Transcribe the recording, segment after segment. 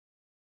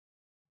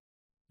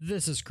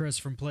This is Chris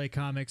from Play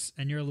Comics,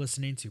 and you're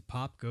listening to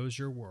Pop Goes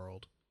Your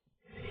World.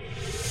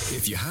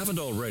 If you haven't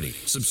already,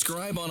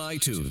 subscribe on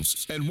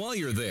iTunes. And while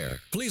you're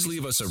there, please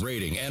leave us a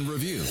rating and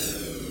review.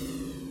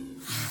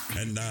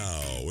 And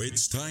now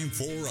it's time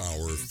for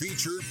our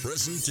feature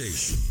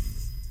presentation.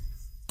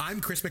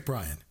 I'm Chris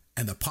McBrien,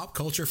 and the pop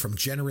culture from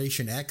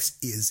Generation X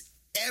is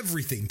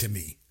everything to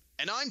me.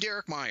 And I'm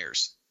Derek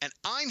Myers, and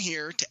I'm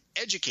here to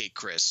educate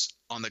Chris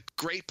on the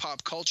great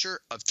pop culture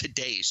of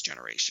today's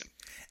generation.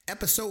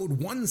 Episode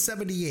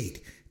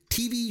 178,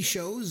 TV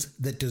shows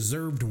that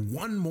deserved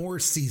one more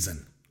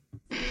season.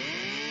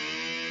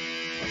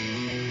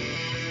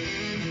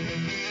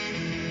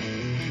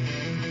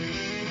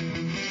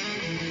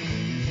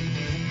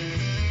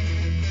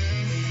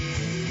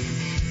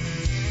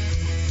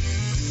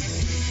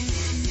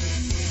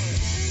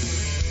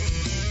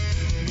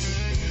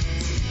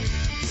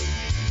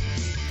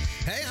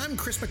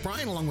 Chris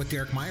McBrien along with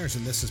Derek Myers,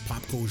 and this is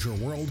Pop Goes Your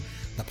World,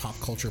 the pop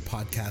culture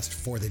podcast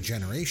for the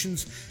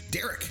generations.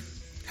 Derek,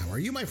 how are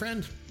you, my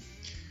friend?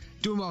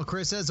 Doing well,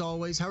 Chris, as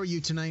always. How are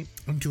you tonight?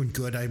 I'm doing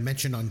good. I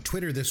mentioned on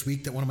Twitter this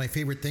week that one of my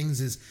favorite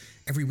things is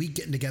every week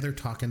getting together,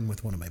 talking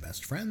with one of my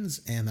best friends,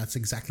 and that's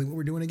exactly what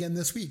we're doing again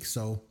this week.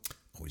 So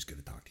always good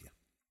to talk to you.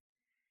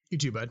 You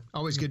too, bud.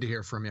 Always good to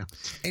hear from you.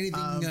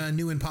 Anything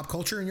new in pop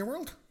culture in your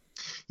world?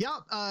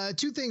 Yeah,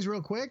 two things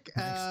real quick.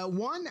 Nice.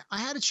 One, I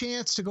had a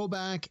chance to go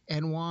back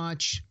and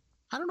watch,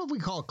 I don't know if we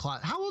call it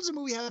classic. How old does a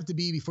movie have to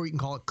be before you can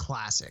call it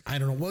classic? I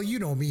don't know. Well, you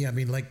know me. I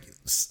mean, like,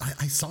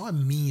 I saw a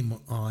meme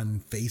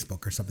on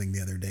Facebook or something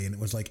the other day, and it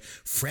was like,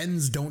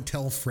 friends don't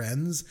tell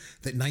friends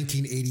that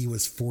 1980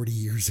 was 40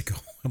 years ago.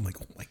 I'm like,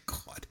 oh my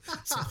God.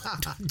 So, I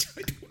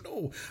don't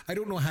know. I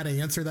don't know how to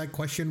answer that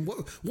question.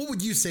 What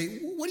would you say?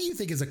 What do you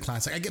think is a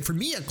classic? For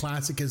me, a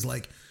classic is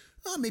like,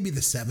 maybe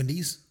the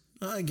 70s.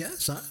 I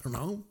guess. I don't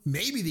know.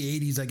 Maybe the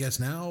 80s, I guess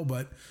now,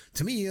 but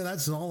to me,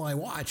 that's all I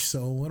watch.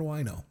 So what do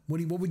I know?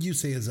 What would you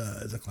say is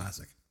a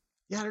classic?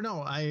 Yeah, I don't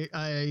know.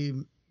 I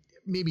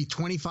maybe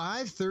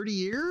 25, 30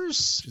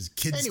 years. Just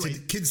kids, anyway.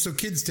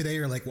 Kids today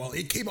are like, well,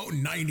 it came out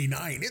in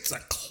 99. It's a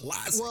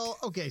classic. Well,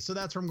 okay. So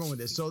that's where I'm going with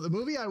this. So the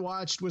movie I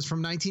watched was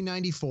from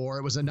 1994.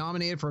 It was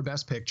nominated for a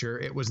Best Picture.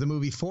 It was the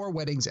movie 4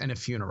 Weddings and a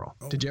Funeral.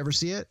 Oh. Did you ever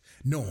see it?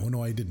 No,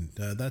 I didn't.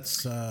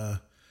 That's,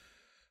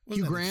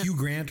 Hugh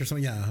Grant or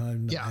something. Yeah.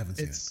 I haven't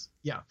seen it.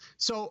 Yeah.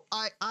 So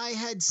I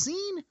had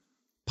seen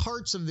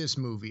parts of this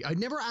movie. I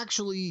never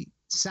actually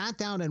sat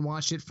down and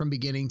watched it from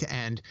beginning to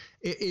end.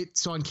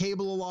 It's on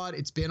cable a lot.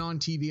 It's been on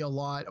TV a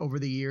lot over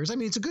the years. I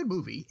mean, it's a good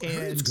movie,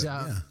 and it's good,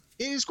 yeah.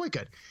 It is quite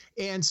good.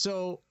 And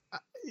so,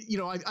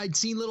 I'd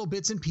seen little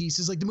bits and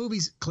pieces. Like the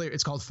movie's clear.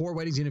 It's called 4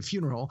 Weddings and a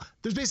Funeral.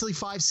 There's basically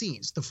 5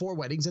 scenes, the 4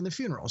 weddings and the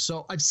funeral.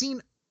 So I've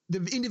seen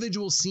the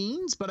individual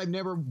scenes, but I've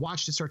never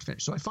watched it start to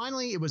finish. So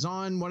it was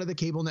on one of the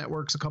cable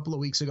networks a couple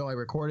of weeks ago. I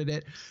recorded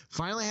it.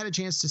 Finally had a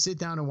chance to sit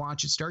down and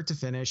watch it start to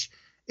finish.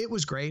 It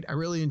was great. I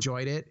really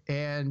enjoyed it.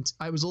 And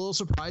I was a little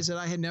surprised that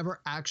I had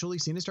never actually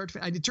seen it start to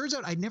finish. It turns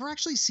out I'd never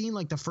actually seen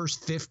like the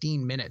first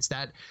 15 minutes.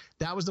 That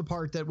was the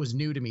part that was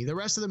new to me. The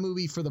rest of the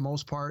movie, for the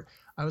most part,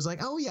 I was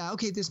like, oh yeah,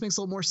 okay, this makes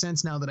a little more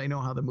sense now that I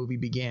know how the movie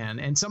began.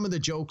 And some of the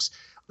jokes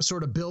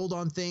sort of build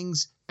on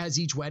things as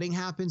each wedding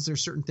happens.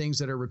 There's certain things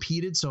that are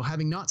repeated. So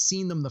having not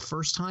seen them the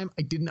first time,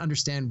 I didn't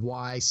understand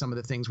why some of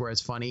the things were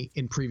as funny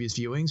in previous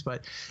viewings.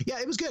 But yeah,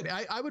 it was good.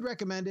 I would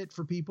recommend it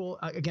for people.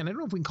 Again, I don't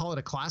know if we can call it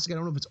a classic. I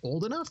don't know if it's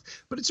old enough,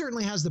 but it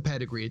certainly has the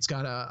pedigree. It's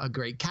got a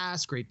great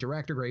cast, great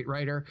director, great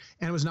writer,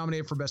 and it was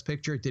nominated for Best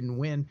Picture. It didn't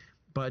win.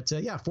 But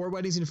 4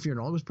 Weddings and a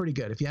Funeral. It was pretty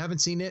good. If you haven't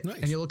seen it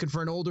and you're looking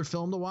for an older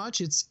film to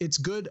watch, it's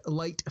good,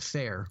 light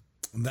fare.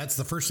 That's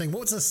the first thing. What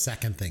was the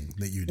second thing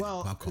that you did?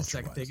 Well, the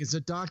second thing is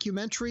a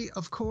documentary,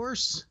 of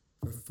course.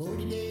 For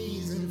 40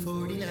 days and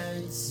 40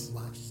 nights, he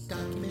watches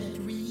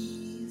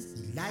documentaries.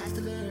 He likes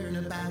to learn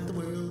about the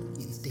world.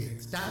 It's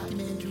Derek's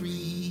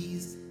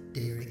Documentaries.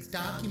 Derek's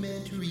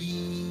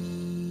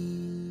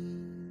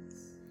Documentaries.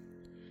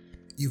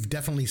 You've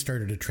definitely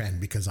started a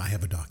trend because I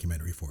have a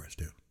documentary for us,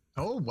 too.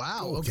 Oh,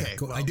 wow. Okay.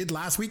 Cool. Well, I did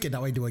last week and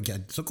now I do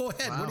again. So go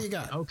ahead. Wow. What do you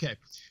got? Okay.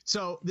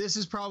 So this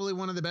is probably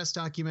one of the best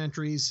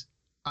documentaries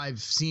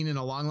I've seen in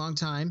a long, long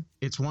time.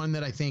 It's one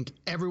that I think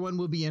everyone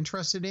will be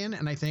interested in.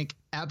 And I think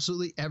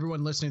absolutely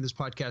everyone listening to this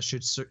podcast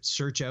should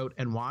search out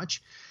and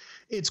watch.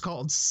 It's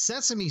called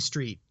Sesame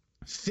Street,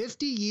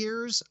 50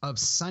 Years of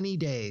Sunny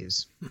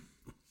Days.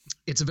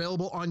 It's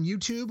available on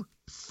YouTube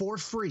for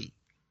free.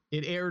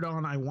 It aired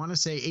on, I want to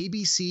say,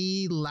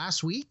 ABC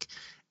last week.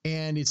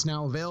 And it's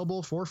now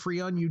available for free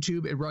on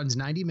YouTube. It runs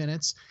 90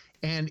 minutes.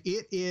 And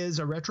it is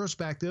a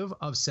retrospective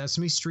of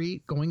Sesame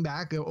Street going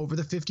back over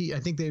the 50. I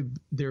think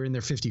they're in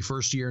their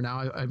 51st year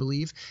now, I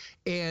believe.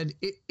 And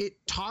it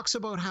talks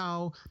about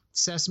how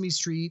Sesame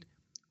Street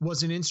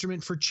was an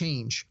instrument for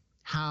change,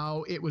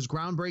 how it was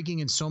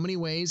groundbreaking in so many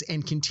ways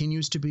and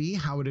continues to be,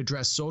 how it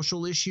addressed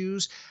social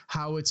issues,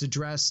 how it's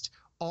addressed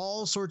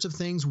all sorts of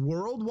things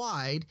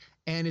worldwide,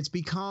 and it's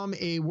become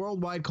a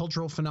worldwide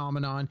cultural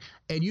phenomenon.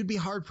 And you'd be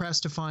hard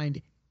pressed to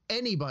find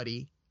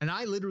anybody, and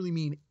I literally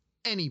mean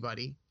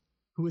anybody,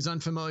 who is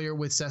unfamiliar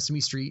with Sesame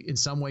Street in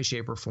some way,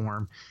 shape, or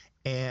form.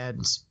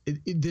 And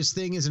this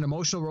thing is an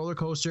emotional roller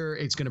coaster.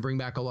 It's going to bring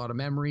back a lot of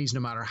memories, no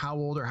matter how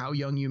old or how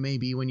young you may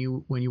be when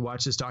you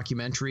watch this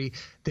documentary.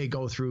 They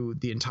go through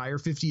the entire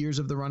 50 years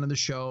of the run of the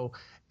show.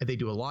 And they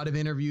do a lot of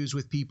interviews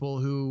with people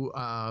who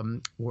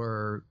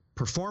were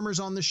performers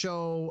on the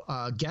show,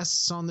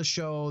 guests on the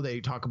show.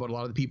 They talk about a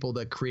lot of the people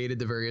that created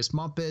the various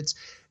Muppets,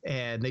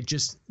 and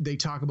they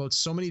talk about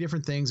so many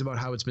different things about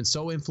how it's been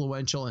so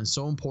influential and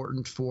so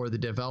important for the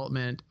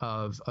development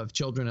of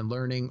children and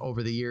learning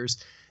over the years.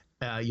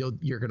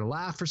 You're going to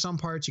laugh for some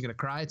parts. You're going to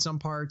cry at some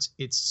parts.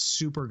 It's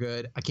super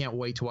good. I can't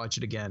wait to watch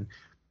it again.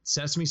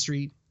 Sesame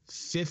Street,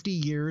 50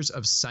 Years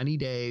of Sunny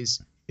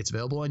Days. It's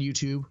available on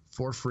YouTube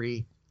for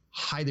free.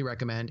 Highly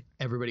recommend.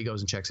 Everybody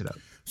goes and checks it out.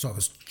 So I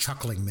was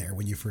chuckling there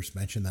when you first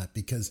mentioned that,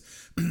 because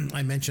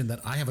I mentioned that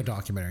I have a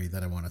documentary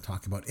that I want to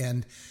talk about,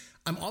 and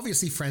I'm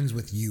obviously friends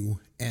with you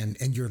and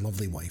your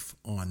lovely wife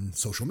on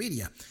social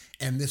media.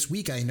 And this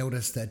week I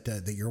noticed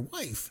that your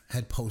wife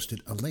had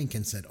posted a link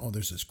and said, "Oh,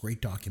 there's this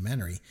great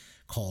documentary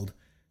called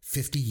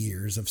 50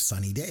 Years of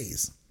Sunny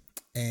Days."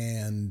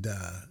 And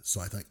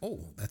so I thought,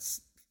 oh,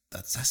 that's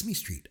Sesame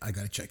Street. I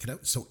got to check it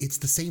out. So it's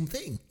the same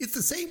thing. It's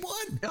the same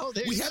one. Oh,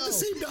 there we you have go. the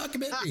same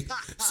documentary.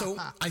 So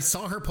I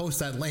saw her post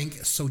that link.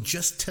 So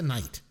just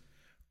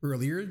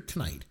earlier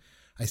tonight,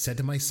 I said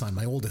to my son,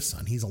 my oldest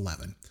son, he's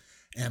 11.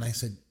 And I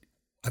said,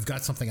 I've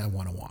got something I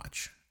want to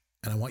watch,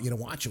 and I want you to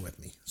watch it with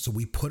me. So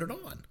we put it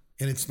on.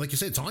 And it's like you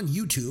said, it's on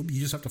YouTube. You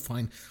just have to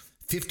find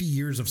 50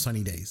 Years of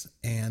Sunny Days.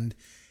 And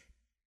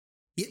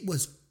it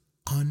was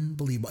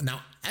unbelievable.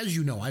 Now, as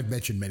you know, I've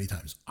mentioned many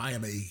times, I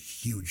am a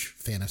huge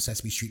fan of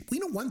Sesame Street. We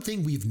know one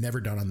thing we've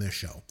never done on this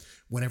show,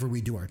 whenever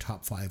we do our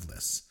top 5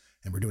 lists,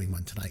 and we're doing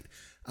one tonight.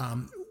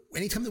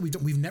 Anytime that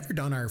we've never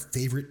done our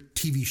favorite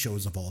TV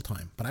shows of all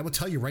time. But I will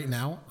tell you right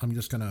now, I'm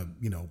just going to,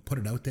 put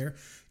it out there.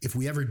 If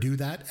we ever do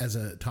that as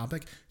a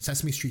topic,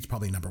 Sesame Street's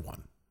probably number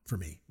 1 for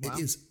me. Wow.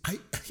 It is. I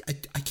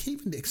can't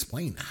even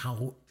explain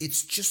how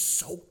it's just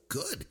so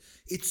good.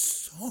 It's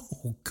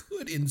so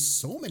good in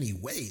so many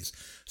ways.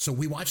 So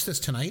we watched this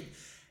tonight.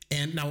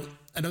 And now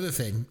another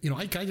thing,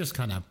 I just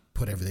kind of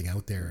put everything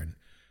out there and,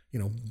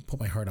 put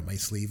my heart on my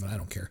sleeve, and I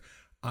don't care.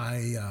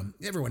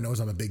 Everyone knows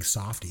I'm a big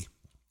softie.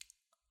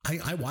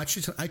 I watched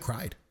it. I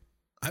cried.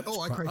 I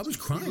cried. I was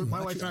crying.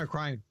 My wife and I are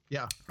crying.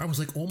 Yeah. I was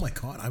like, oh my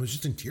God. I was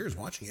just in tears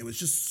watching it. It was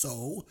just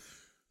so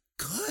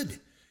good.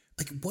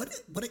 Like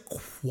what a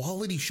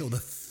quality show. The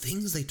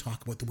things they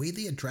talk about, the way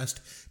they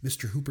addressed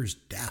Mr. Hooper's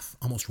death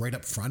almost right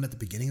up front at the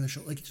beginning of the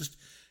show. Like it's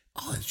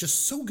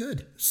just so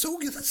good. So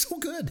good. That's so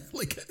good.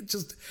 Like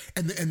just,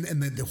 and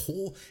the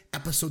whole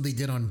episode they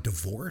did on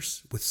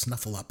divorce with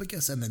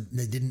Snuffleupagus, and then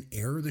they didn't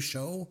air the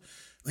show.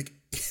 Like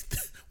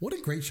what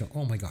a great show.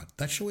 Oh my God.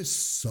 That show is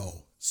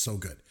so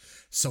good.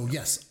 So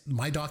yes,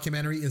 my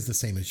documentary is the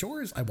same as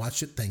yours. I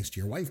watched it thanks to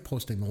your wife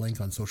posting the link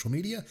on social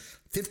media.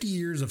 50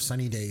 Years of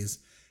Sunny Days,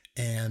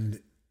 and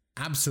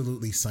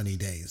absolutely sunny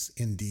days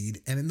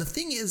indeed. And the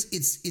thing is,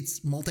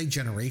 it's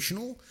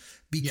multi-generational,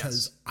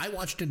 because yes, I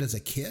watched it as a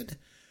kid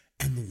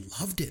and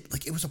loved it.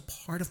 Like it was a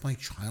part of my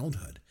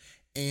childhood,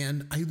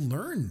 and I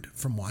learned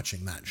from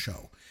watching that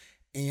show,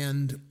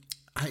 and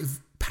I've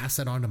passed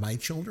that on to my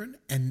children.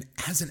 And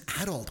as an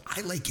adult,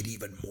 I like it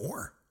even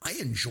more. I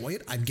enjoy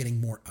it. I'm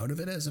getting more out of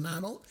it as an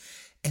adult,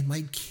 and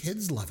my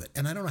kids love it.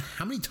 And I don't know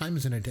how many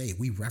times in a day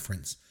we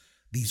reference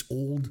these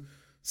old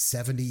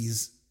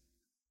 70s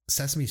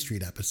Sesame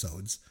Street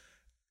episodes.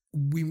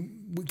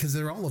 Because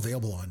they're all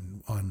available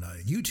on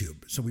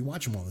YouTube. So we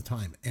watch them all the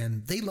time,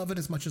 and they love it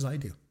as much as I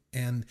do.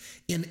 And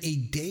in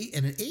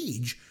an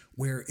age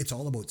where it's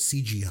all about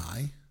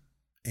CGI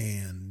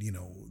and,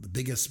 the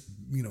biggest,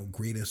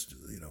 greatest,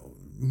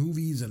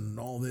 movies and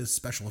all this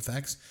special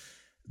effects,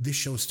 this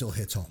show still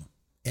hits home,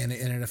 and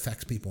it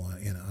affects people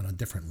on a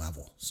different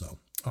level. So,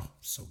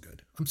 so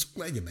good. I'm so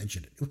glad you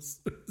mentioned it. It was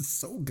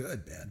so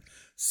good, man.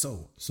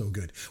 So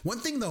good. One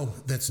thing though,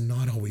 that's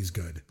not always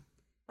good.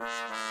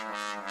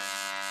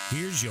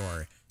 Here's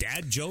your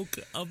dad joke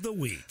of the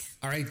week.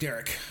 All right,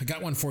 Derek, I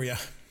got one for you.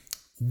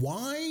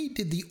 Why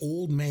did the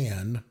old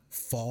man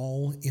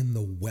fall in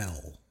the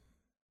well?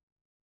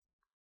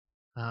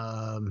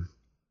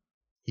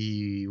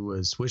 He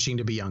was wishing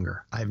to be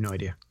younger. I have no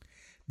idea.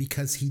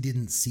 Because he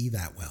didn't see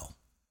that well.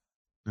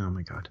 Oh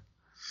my God.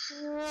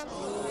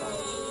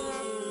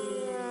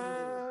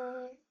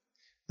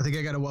 I think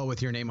I got a well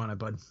with your name on it,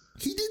 bud.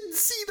 He didn't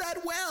see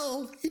that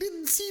well. He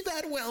didn't see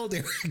that well,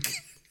 Derek.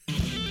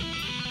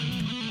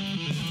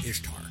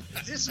 Ishtar.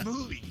 This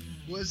movie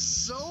was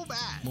so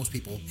bad. Most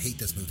people hate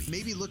this movie.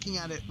 Maybe looking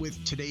at it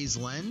with today's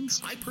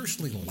lens. I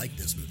personally like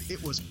this movie.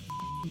 It was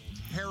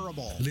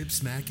terrible. Lip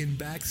smacking,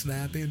 back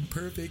snapping,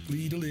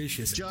 perfectly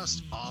delicious.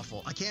 Just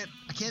awful. I can't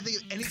think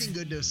of anything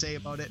good to say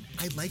about it.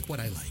 I like what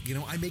I like.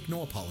 I make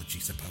no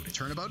apologies about it.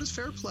 Turnabout is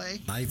fair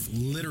play. I've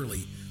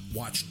literally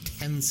watched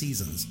 10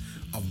 seasons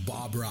of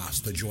Bob Ross,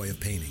 The Joy of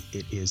Painting.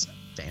 It is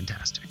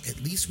fantastic.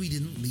 At least we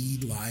didn't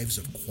lead lives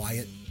of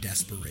quiet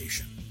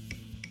desperation.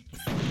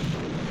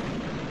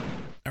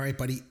 All right,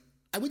 buddy.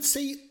 I would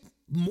say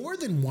more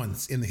than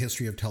once in the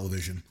history of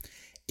television,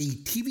 a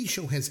TV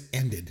show has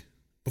ended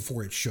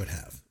before it should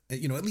have,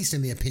 you know, at least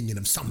in the opinion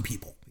of some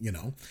people, you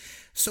know.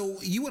 So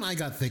you and I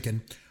got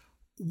thinking,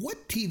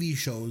 what TV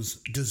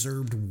shows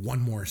deserved one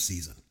more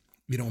season?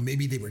 You know,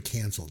 maybe they were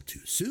canceled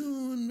too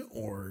soon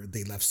or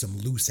they left some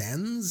loose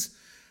ends.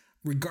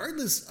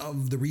 Regardless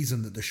of the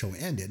reason that the show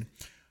ended,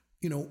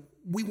 you know,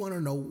 we want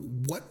to know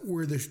what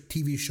were the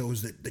TV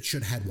shows that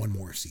should have had one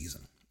more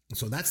season.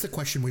 So that's the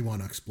question we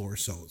want to explore.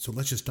 So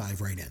let's just dive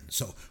right in.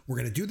 So we're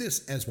going to do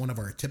this as one of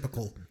our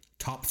typical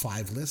top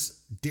 5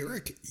 lists.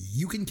 Derek,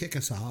 you can kick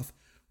us off.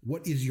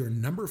 What is your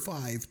number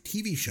 5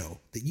 TV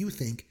show that you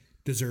think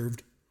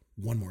deserved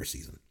one more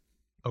season?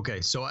 Okay,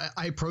 so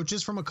I approach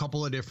this from a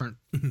couple of different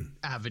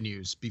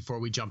avenues before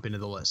we jump into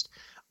the list.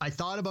 I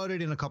thought about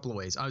it in a couple of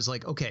ways. I was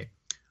like, okay,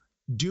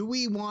 do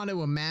we want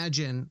to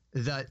imagine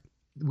that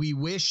we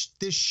wish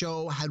this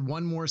show had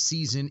one more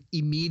season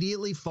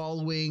immediately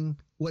following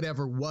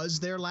whatever was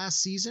their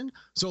last season?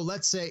 So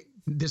let's say,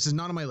 this is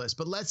not on my list,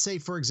 but let's say,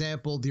 for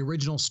example, the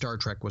original Star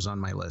Trek was on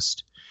my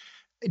list.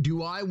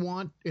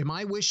 Am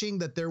I wishing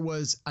that there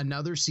was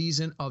another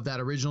season of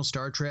that original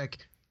Star Trek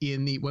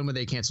when were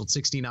they canceled?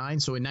 69.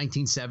 So in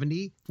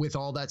 1970 with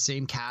all that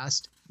same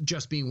cast,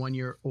 just being 1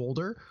 year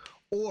older?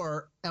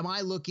 Or am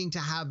I looking to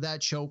have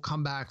that show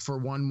come back for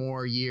one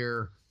more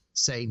year,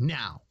 say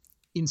now,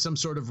 in some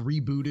sort of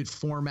rebooted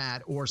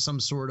format or some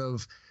sort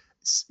of,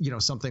 you know,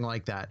 something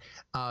like that?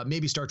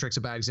 Maybe Star Trek's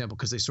a bad example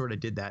because they sort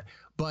of did that.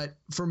 But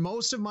for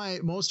most of my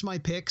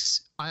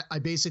picks, I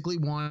basically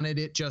wanted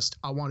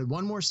I wanted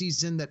one more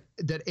season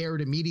that aired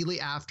immediately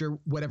after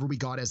whatever we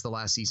got as the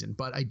last season.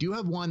 But I do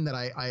have one that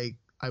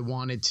I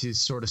wanted to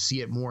sort of see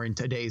it more in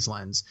today's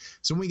lens.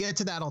 So when we get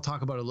to that, I'll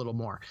talk about it a little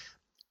more.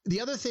 The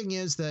other thing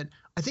is that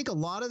I think a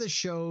lot of the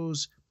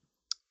shows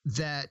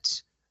that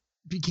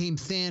became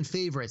fan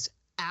favorites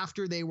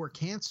after they were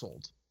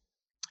canceled,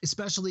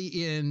 especially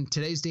in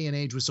today's day and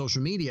age with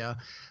social media,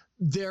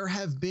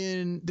 there's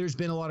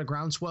been a lot of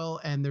groundswell,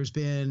 and there's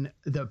been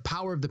the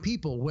power of the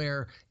people,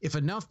 where if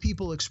enough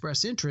people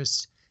express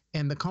interest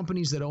and the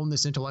companies that own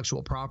this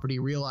intellectual property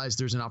realize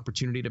there's an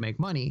opportunity to make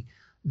money,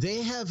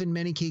 they have in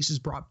many cases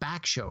brought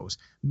back shows.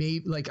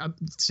 Maybe like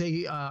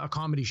say a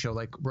comedy show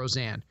like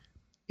Roseanne.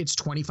 It's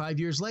 25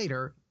 years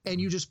later, and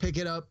you just pick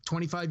it up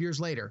 25 years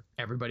later.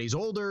 Everybody's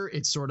older.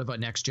 It's sort of a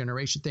next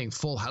generation thing.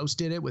 Full House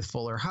did it with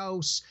Fuller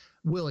House.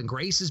 Will and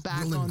Grace is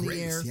back on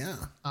the air. Yeah.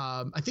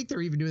 I think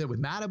they're even doing that with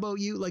Mad About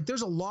You. Like,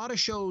 there's a lot of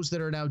shows that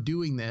are now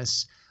doing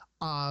this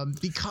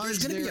because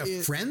there's going to be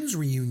a Friends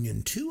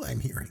reunion too, I'm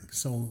hearing.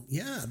 So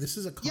yeah, this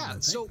is a common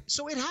thing.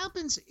 So it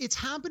happens. It's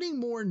happening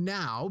more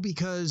now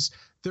because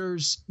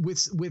there's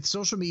with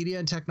social media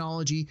and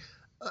technology.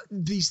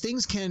 These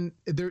things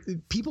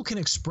people can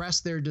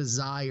express their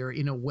desire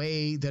in a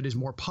way that is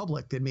more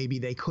public than maybe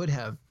they could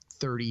have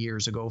 30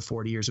 years ago,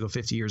 40 years ago,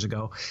 50 years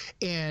ago.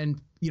 And,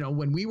 you know,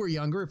 when we were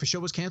younger, if a show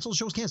was canceled, the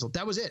show was canceled.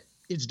 That was it.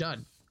 It's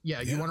done.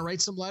 Yeah. You want to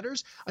write some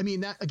letters? I mean,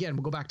 that again,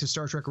 we'll go back to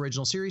Star Trek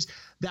original series.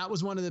 That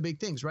was one of the big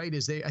things, right? I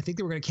think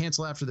they were going to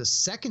cancel after the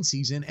second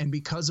season. And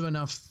because of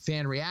enough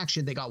fan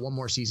reaction, they got one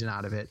more season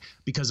out of it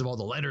because of all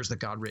the letters that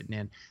got written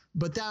in.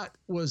 But that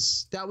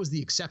was the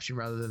exception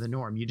rather than the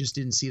norm. You just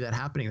didn't see that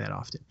happening that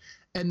often.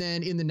 And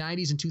then in the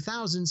 90s and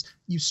 2000s,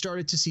 you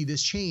started to see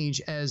this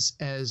change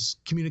as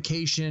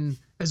communication,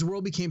 as the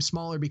world became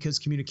smaller because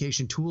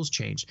communication tools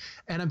changed.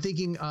 And I'm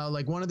thinking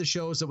like one of the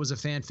shows that was a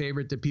fan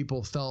favorite that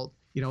people felt,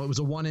 you know, it was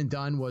a one and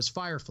done was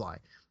Firefly.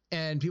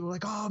 And people were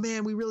like, oh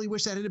man, we really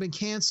wish that had been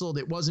canceled.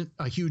 It wasn't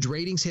a huge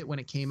ratings hit when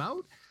it came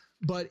out,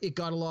 but it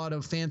got a lot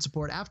of fan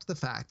support after the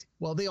fact.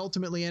 Well, they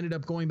ultimately ended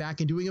up going back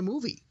and doing a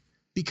movie,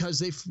 because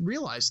they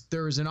realized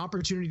there is an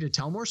opportunity to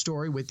tell more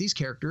story with these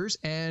characters,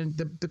 and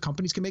the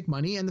companies can make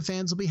money and the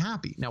fans will be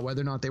happy. Now, whether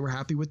or not they were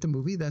happy with the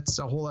movie, that's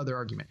a whole other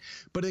argument.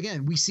 But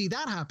again, we see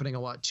that happening a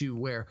lot too,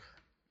 where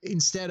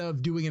instead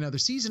of doing another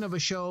season of a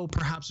show,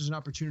 perhaps there's an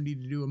opportunity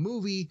to do a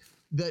movie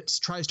that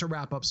tries to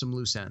wrap up some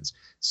loose ends.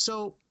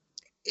 So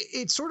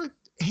it sort of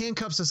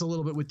handcuffs us a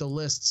little bit with the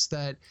lists,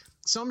 that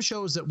some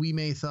shows that we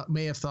may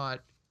have thought,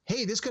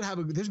 hey, this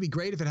would be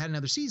great if it had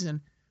another season.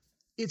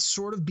 It's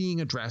sort of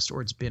being addressed,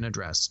 or it's been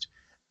addressed.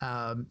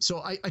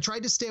 So I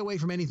tried to stay away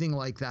from anything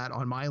like that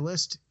on my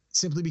list,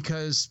 simply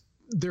because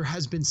there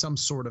has been some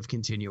sort of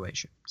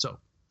continuation. So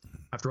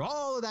after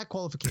all of that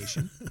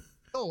qualification,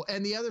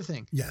 and the other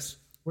thing, yes,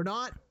 we're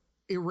not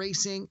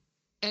erasing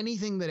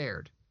anything that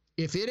aired.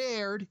 If it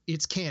aired,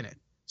 it's canon.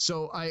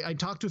 So I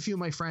talked to a few of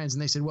my friends,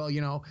 and they said, well, you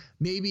know,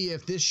 maybe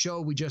if this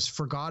show, we just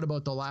forgot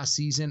about the last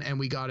season and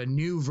we got a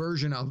new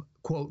version of,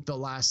 quote, the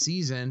last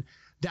season,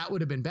 that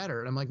would have been better.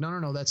 And I'm like,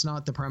 no, that's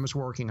not the premise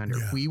we're working under.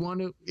 Yeah. We want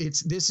to,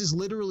 this is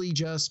literally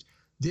just,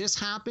 this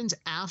happens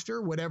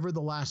after whatever the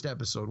last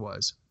episode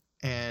was.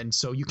 And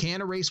so you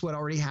can't erase what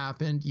already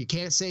happened. You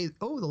can't say,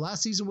 oh, the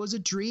last season was a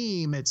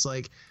dream. It's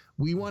like,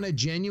 we want to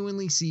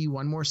genuinely see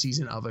one more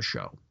season of a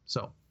show.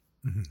 So,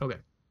 Okay,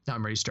 now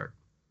I'm ready to start.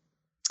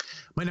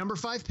 My number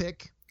 5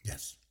 pick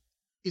yes,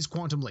 is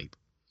Quantum Leap.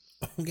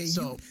 Okay,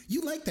 So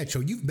you like that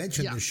show. You've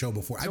mentioned this show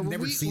before. I've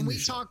never seen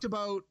this show.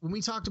 When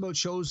we talked about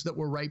shows that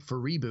were ripe for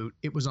reboot,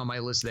 it was on my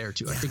list there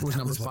too. I think it was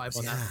number 5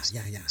 on that list.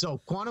 Yeah. So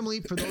Quantum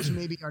Leap, for those who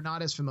maybe are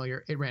not as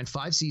familiar, it ran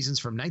 5 seasons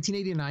from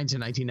 1989 to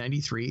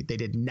 1993. They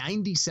did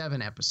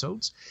 97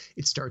 episodes.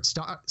 It starred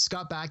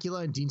Scott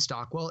Bakula and Dean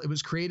Stockwell. It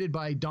was created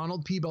by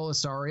Donald P.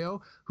 Belisario,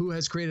 who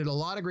has created a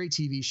lot of great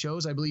TV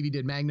shows. I believe he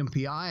did Magnum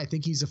P.I. I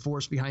think he's a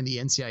force behind the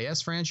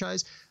NCIS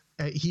franchise.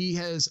 He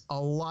has a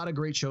lot of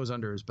great shows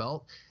under his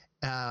belt.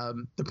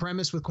 The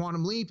premise with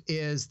Quantum Leap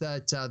is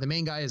that the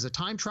main guy is a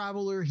time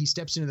traveler. He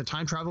steps into the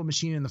time travel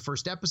machine in the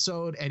first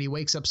episode, and he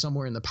wakes up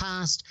somewhere in the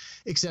past,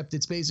 except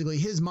it's basically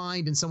his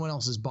mind in someone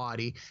else's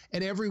body.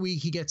 And every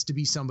week he gets to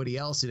be somebody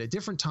else in a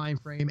different time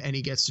frame, and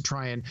he gets to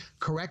try and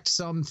correct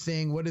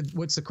something.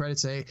 What's the credit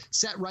say?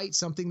 Set right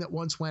something that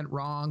once went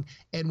wrong.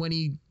 And when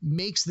he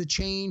makes the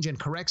change and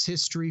corrects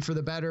history for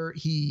the better,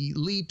 he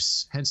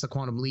leaps, hence the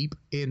Quantum Leap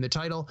in the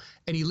title,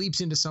 and he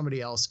leaps into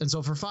somebody else. And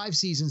so for 5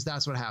 seasons,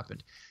 that's what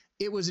happened.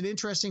 It was an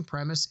interesting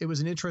premise. It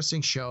was an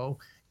interesting show.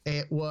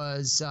 It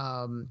was.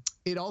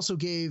 It also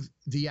gave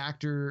the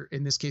actor,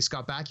 in this case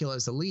Scott Bakula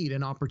as the lead,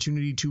 an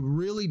opportunity to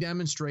really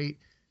demonstrate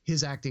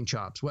his acting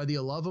chops. Whether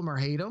you love him or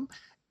hate him,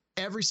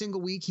 every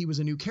single week he was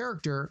a new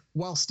character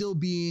while still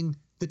being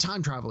the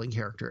time traveling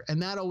character,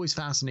 and that always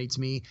fascinates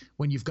me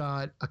when you've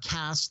got a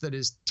cast that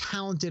is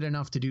talented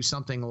enough to do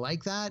something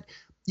like that.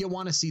 You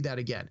want to see that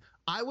again.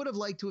 I would have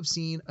liked to have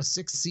seen a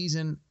 6th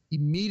season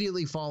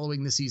immediately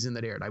following the season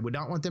that aired. I would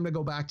not want them to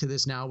go back to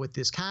this now with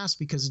this cast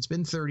because it's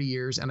been 30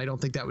 years, and I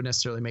don't think that would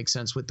necessarily make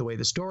sense with the way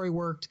the story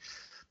worked.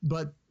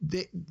 But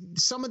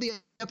some of the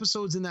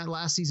episodes in that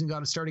last season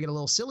started to get a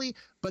little silly,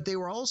 but they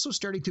were also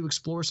starting to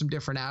explore some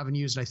different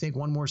avenues, and I think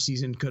one more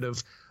season could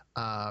have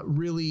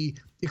really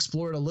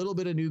explored a little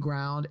bit of new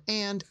ground.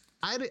 And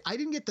I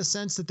didn't get the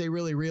sense that they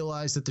really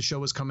realized that the show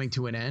was coming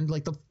to an end.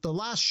 Like the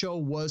last show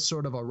was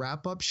sort of a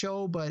wrap-up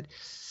show, but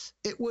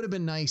it would have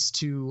been nice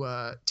to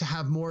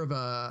have more of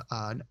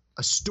a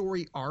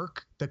story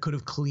arc that could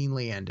have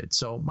cleanly ended.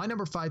 So my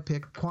number 5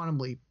 pick, Quantum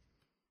Leap.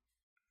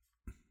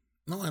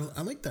 No,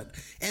 I like that.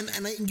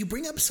 And you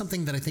bring up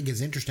something that I think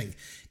is interesting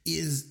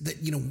is that,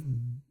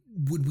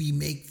 would we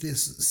make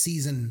this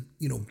season,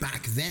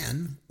 back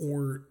then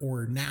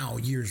or now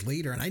years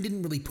later? And I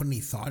didn't really put any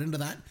thought into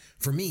that.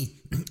 For me,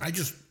 I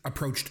just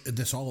approached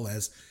this all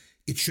as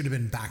it should have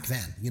been back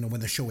then.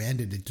 When the show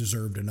ended, it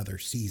deserved another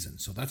season.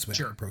 So that's when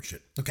I approached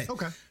it. Okay.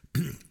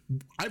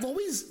 I've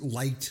always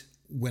liked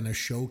when a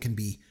show can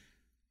be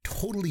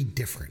totally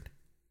different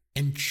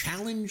and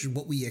challenge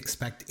what we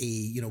expect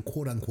a,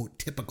 quote unquote,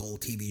 typical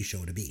TV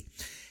show to be.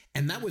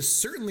 And that was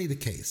certainly the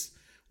case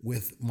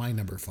with my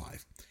number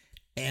 5.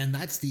 And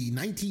that's the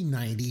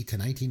 1990 to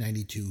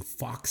 1992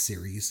 Fox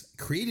series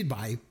created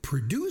by,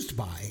 produced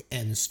by,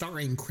 and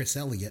starring Chris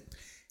Elliott,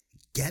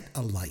 Get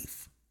a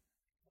Life.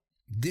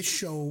 This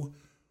show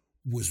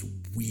was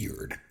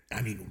weird.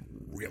 I mean,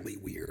 really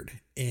weird.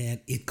 And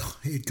it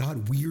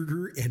got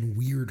weirder and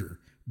weirder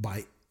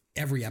by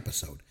every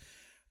episode.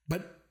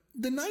 But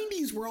the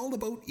 90s were all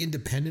about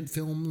independent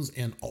films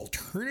and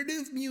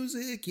alternative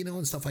music,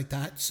 and stuff like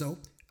that. So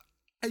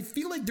I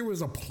feel like there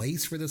was a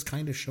place for this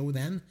kind of show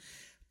then,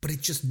 but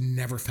it just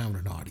never found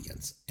an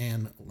audience.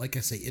 And like I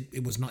say,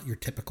 it was not your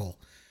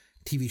typical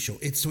TV show.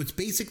 It's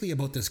basically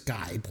about this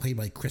guy played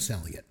by Chris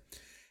Elliott.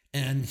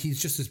 And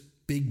he's just this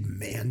big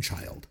man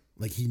child.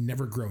 Like, he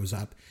never grows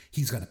up.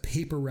 He's got a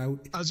paper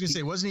route. I was going to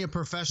say, wasn't he a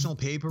professional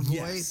paper boy?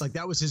 Yes. Like,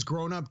 that was his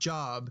grown-up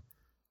job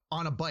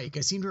on a bike.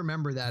 I seem to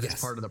remember that as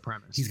part of the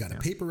premise. He's got a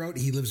paper route.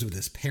 He lives with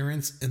his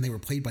parents, and they were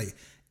played by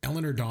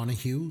Eleanor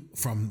Donahue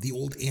from the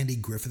old Andy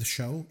Griffith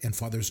Show and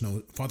Father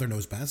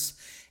Knows Best,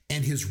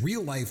 and his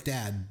real-life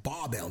dad,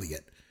 Bob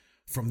Elliott,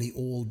 from the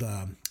old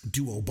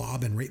duo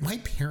Bob and Ray. My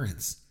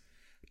parents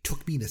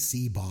took me to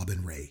see Bob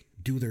and Ray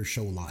do their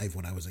show live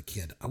when I was a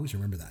kid. I always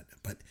remember that.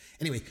 But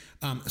anyway,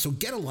 so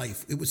Get a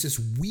Life, it was this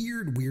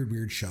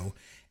weird show.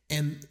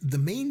 And the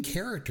main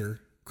character,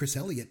 Chris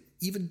Elliott,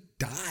 even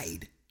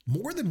died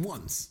more than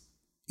once.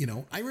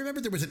 I remember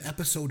there was an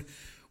episode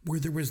where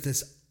there was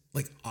this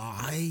like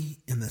eye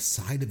in the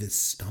side of his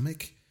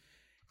stomach.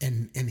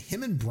 And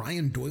him and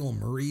Brian Doyle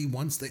Murray,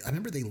 I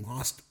remember they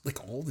lost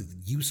like all the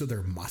use of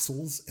their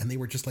muscles, and they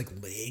were just like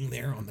laying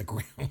there on the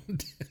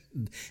ground.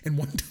 And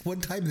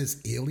one time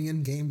this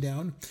alien came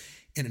down,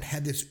 and it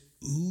had this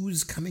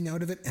ooze coming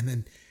out of it, and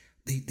then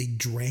they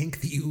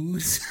drank the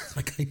ooze.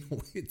 Like, I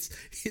know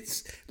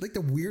it's like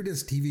the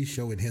weirdest TV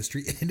show in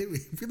history, and it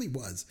really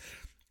was.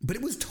 But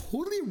it was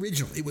totally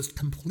original. It was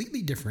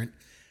completely different.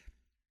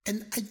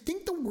 And I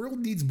think the world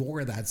needs more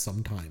of that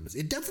sometimes.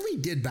 It definitely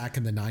did back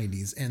in the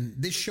 90s, and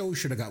this show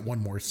should have got one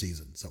more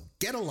season. So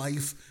Get a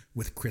Life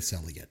with Chris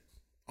Elliott.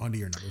 On to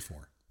your number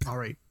 4. All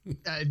right.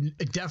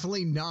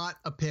 Definitely not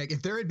a pick.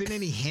 If there had been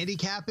any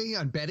handicapping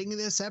on betting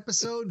this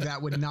episode,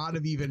 that would not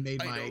have even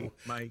made I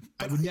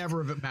would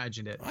never have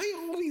imagined it.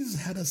 I always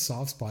had a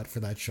soft spot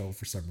for that show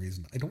for some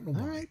reason. I don't know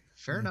why. All right.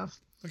 Fair enough.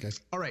 Okay.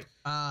 All right.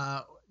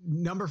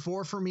 number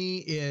 4 for me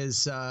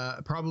is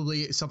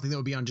probably something that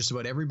would be on just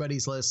about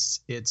everybody's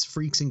lists. It's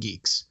Freaks and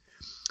Geeks.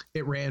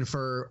 It ran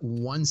for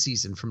one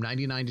season from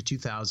 99 to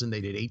 2000.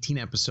 They did 18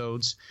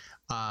 episodes.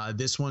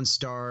 This one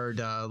starred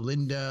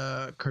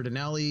Linda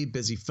Cardinelli,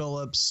 Busy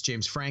Phillips,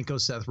 James Franco,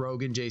 Seth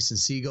Rogen, Jason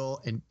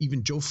Segel, and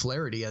even Joe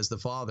Flaherty as the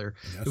father.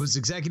 Yes. It was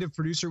executive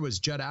producer was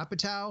Judd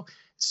Apatow.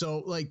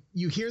 So like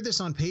you hear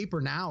this on paper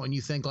now and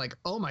you think like,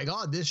 oh my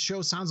God, this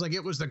show sounds like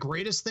it was the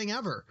greatest thing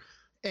ever.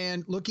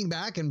 And looking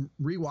back and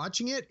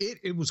rewatching it,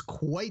 it was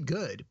quite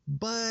good,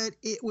 but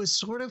it was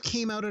sort of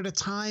came out at a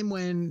time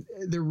when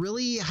they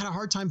really had a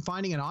hard time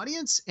finding an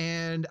audience.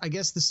 And I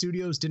guess the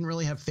studios didn't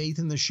really have faith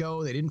in the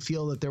show. They didn't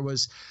feel that there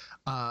was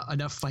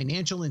enough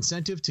financial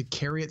incentive to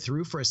carry it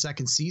through for a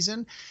second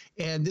season.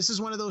 And this is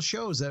one of those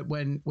shows that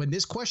when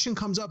this question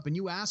comes up and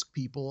you ask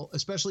people,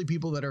 especially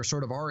people that are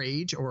sort of our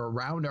age or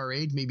around our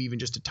age, maybe even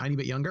just a tiny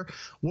bit younger,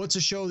 what's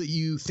a show that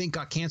you think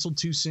got canceled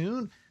too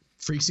soon?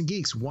 Freaks and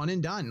Geeks, one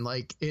and done.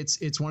 Like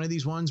it's one of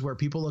these ones where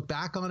people look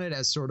back on it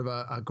as sort of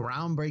a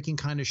groundbreaking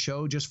kind of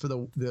show, just for the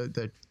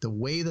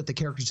way that the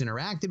characters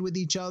interacted with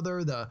each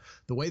other, the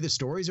way the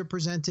stories are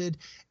presented,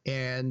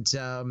 and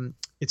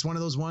it's one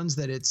of those ones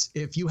that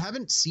if you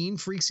haven't seen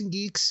Freaks and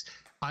Geeks,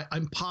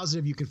 I'm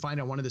positive you can find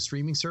it on one of the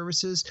streaming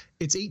services.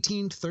 It's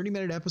 18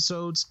 30-minute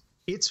episodes.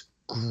 It's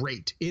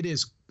great.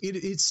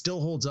 It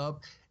still holds up.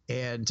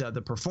 And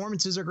the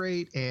performances are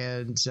great,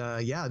 and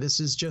this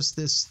is just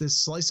this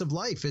slice of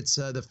life. It's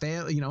the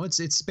family,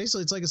 it's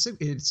basically it's like it's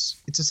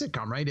a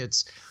sitcom, right?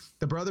 It's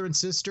the brother and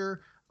sister.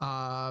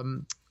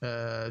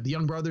 The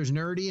young brother's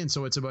nerdy, and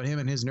so it's about him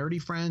and his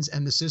nerdy friends,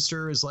 and the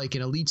sister is like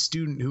an elite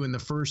student who in the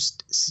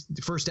first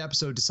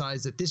episode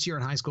decides that this year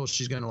in high school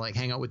she's going to like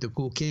hang out with the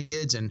cool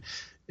kids, and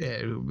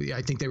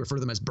I think they refer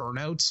to them as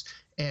burnouts.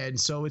 And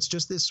so it's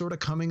just this sort of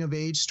coming of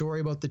age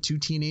story about the two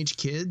teenage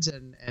kids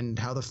and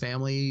how the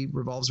family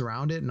revolves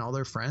around it and all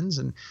their friends.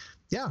 And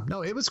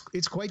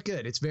it's quite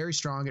good. It's very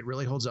strong. It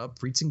really holds up.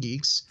 Freaks and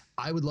Geeks.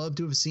 I would love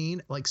to have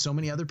seen, like so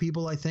many other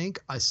people, I think,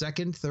 a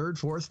second, third,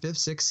 fourth, fifth,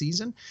 sixth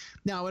season.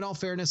 Now, in all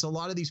fairness, a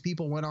lot of these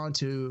people went on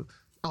to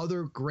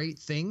other great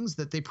things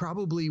that they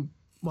probably,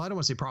 well, I don't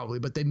want to say probably,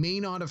 but they may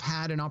not have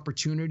had an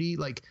opportunity,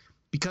 like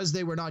because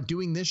they were not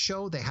doing this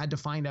show, they had to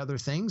find other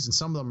things, and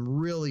some of them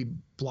really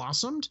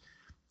blossomed.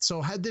 So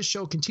had this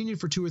show continued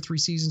for 2 or 3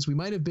 seasons, we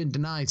might have been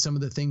denied some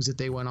of the things that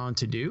they went on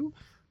to do,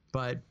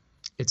 but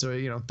it's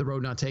the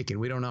road not taken.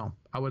 We don't know.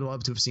 I would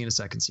love to have seen a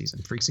second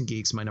season. Freaks and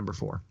Geeks, my number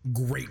 4.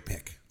 Great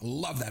pick.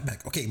 Love that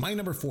pick. Okay, my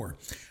number 4.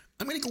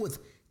 I'm going to go with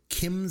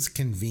Kim's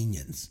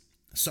Convenience.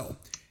 So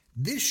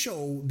this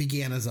show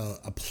began as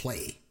a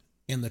play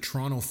in the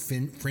Toronto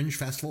Fringe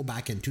Festival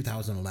back in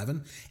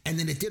 2011. And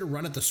then it did a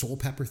run at the Soul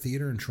Pepper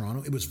Theatre in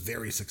Toronto. It was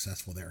very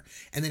successful there.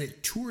 And then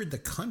it toured the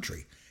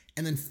country.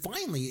 And then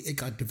finally, it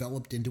got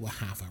developed into a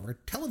half-hour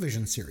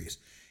television series.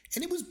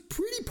 And it was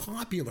pretty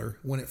popular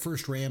when it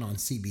first ran on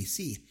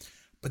CBC.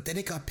 But then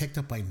it got picked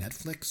up by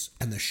Netflix,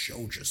 and the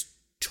show just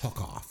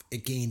took off.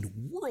 It gained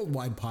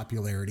worldwide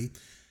popularity.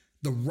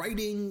 The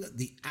writing,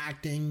 the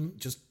acting,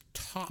 just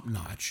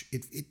top-notch.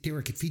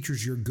 Derek, it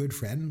features your good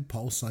friend,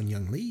 Paul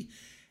Sun-Young Lee.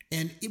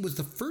 And it was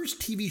the first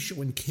TV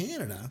show in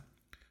Canada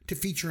to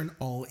feature an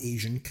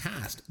all-Asian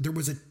cast. There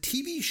was a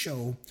TV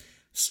show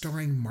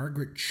starring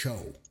Margaret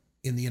Cho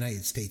in the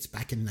United States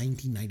back in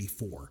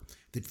 1994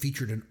 that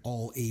featured an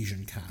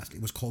all-Asian cast.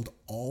 It was called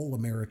All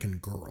American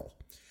Girl.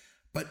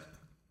 But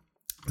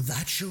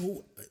that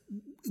show,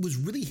 it was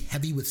really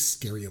heavy with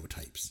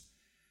stereotypes.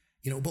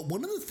 But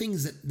one of the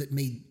things that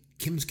made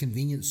Kim's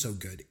Convenience so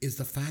good is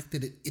the fact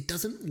that it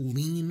doesn't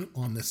lean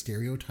on the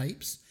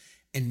stereotypes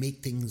and make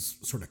things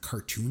sort of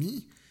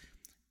cartoony.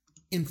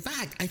 In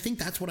fact, I think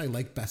that's what I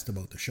like best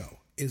about the show,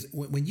 is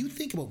when you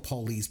think about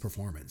Paul Lee's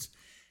performance,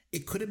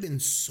 it could have been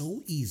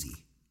so easy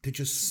to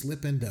just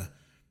slip into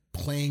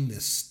playing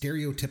this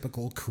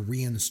stereotypical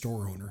Korean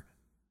store owner,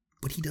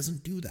 but he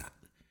doesn't do that.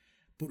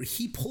 But what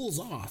he pulls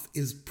off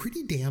is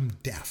pretty damn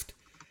deft,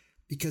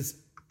 because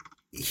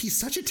he's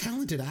such a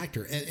talented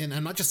actor. And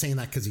I'm not just saying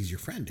that because he's your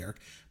friend, Derek,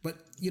 but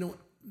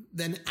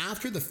then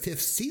after the 5th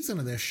season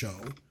of this show,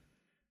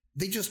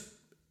 they just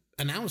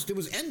announced it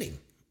was ending,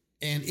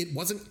 and it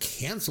wasn't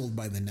canceled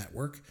by the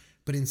network,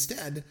 but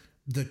instead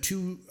the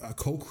 2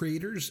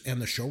 co-creators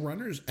and the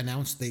showrunners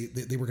announced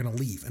they were going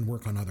to leave and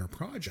work on other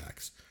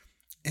projects.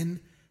 And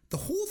the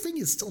whole thing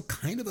is still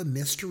kind of a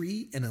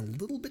mystery and a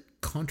little bit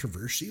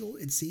controversial,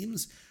 it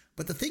seems.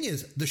 But the thing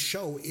is, the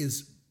show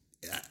is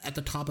at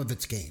the top of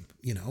its game,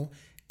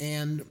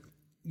 and,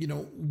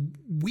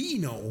 we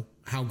know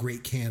how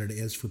great Canada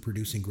is for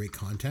producing great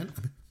content.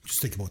 I mean,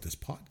 just think about this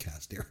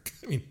podcast, Derek.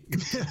 I mean,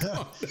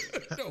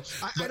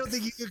 I don't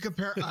think you could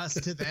compare us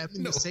to them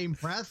in the same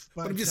breath,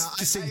 but I'm just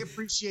saying, I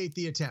appreciate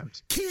the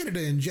attempt.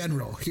 Canada in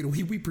general,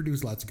 we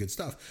produce lots of good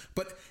stuff.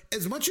 But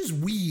as much as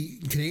we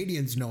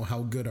Canadians know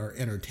how good our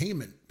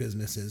entertainment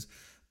business is,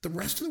 the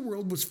rest of the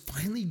world was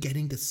finally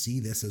getting to see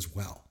this as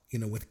well,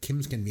 with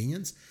Kim's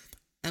Convenience.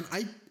 And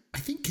I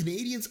think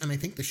Canadians, and I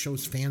think the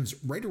show's fans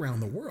right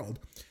around the world,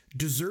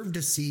 deserve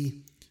to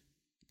see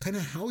kind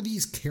of how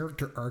these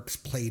character arcs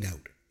played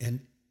out.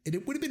 And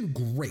it would have been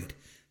great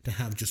to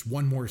have just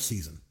one more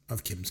season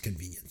of Kim's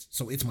Convenience.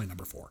 So it's my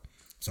number 4.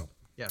 So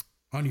yeah,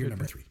 on to your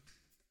number 3.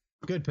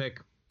 Good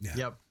pick. Yeah.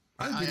 Yep.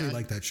 I really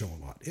like that show a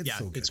lot. It's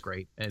so good. It's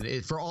great.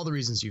 And for all the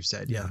reasons you've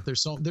said,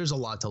 there's a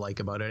lot to like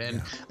about it.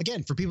 And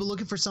again, for people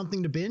looking for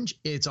something to binge,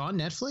 it's on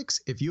Netflix.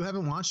 If you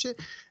haven't watched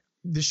it,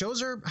 the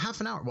shows are half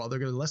an hour. Well, they're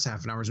going to be less than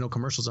half an hour. There's no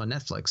commercials on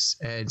Netflix.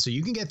 And so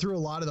you can get through a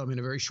lot of them in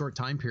a very short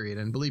time period.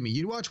 And believe me,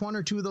 you watch 1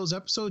 or 2 of those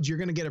episodes, you're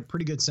going to get a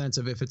pretty good sense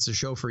of if it's a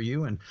show for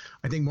you. And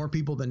I think more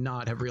people than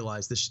not have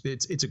realized this.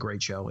 It's a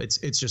great show. It's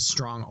just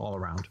strong all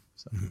around.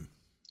 So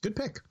good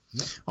pick.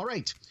 Yep. All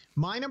right.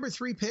 My number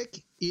 3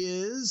 pick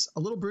is a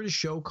little British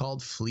show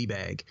called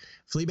Fleabag.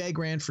 Fleabag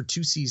ran for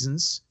 2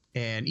 seasons,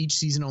 and each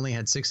season only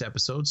had 6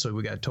 episodes. So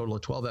we got a total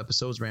of 12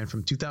 episodes, ran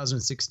from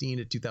 2016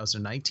 to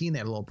 2019. They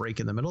had a little break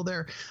in the middle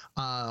there.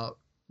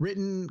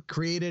 Written,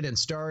 created, and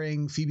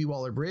starring Phoebe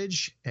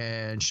Waller-Bridge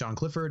and Sean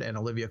Clifford and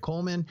Olivia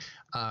Colman.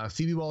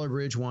 Phoebe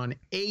Waller-Bridge won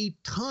a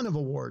ton of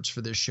awards for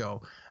this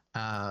show.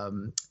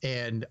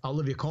 And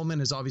Olivia Colman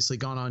has obviously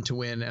gone on to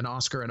win an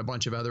Oscar and a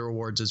bunch of other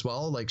awards as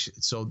well.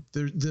 So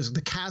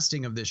the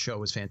casting of this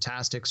show is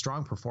fantastic,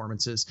 strong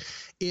performances.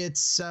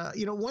 It's,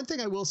 one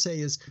thing I will say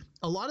is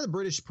a lot of the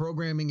British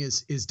programming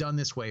is done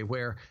this way,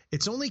 where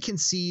it's only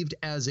conceived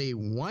as a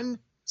 1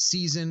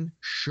 season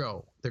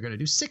show. They're going to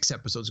do 6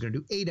 episodes, they're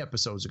going to do 8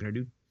 episodes, they're going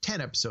to do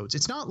 10 episodes.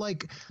 It's not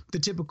like the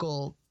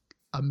typical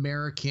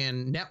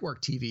American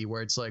network TV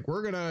where it's like,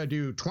 we're going to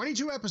do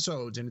 22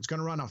 episodes and it's going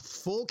to run a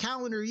full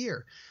calendar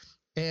year.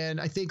 And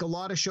I think a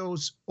lot of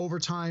shows over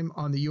time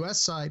on the US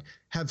side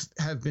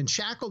have been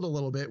shackled a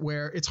little bit,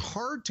 where it's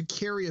hard to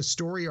carry a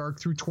story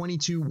arc through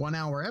 22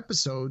 1-hour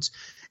episodes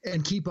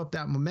and keep up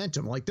that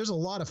momentum. Like, there's a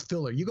lot of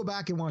filler. You go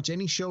back and watch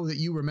any show that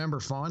you remember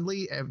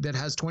fondly that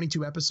has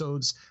 22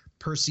 episodes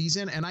per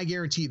season, and I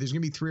guarantee there's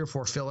going to be 3 or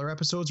 4 filler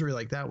episodes where you're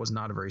like, that was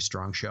not a very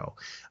strong show.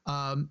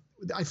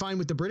 I find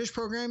with the British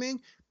programming,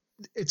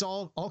 it's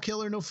all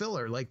killer, no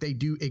filler. Like, they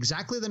do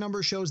exactly the number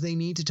of shows they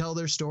need to tell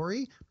their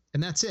story,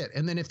 and that's it.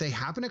 And then if they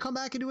happen to come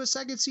back and do a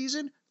second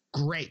season,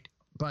 great.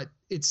 But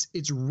it's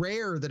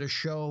rare that a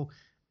show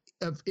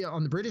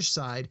on the British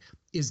side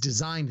is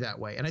designed that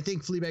way. And I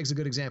think Fleabag's a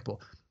good example.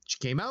 She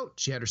came out,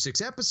 she had her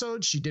 6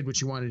 episodes, she did what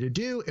she wanted to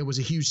do. It was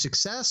a huge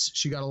success.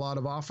 She got a lot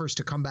of offers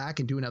to come back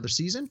and do another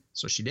season.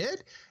 So she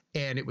did,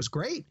 and it was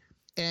great.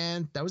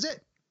 And that was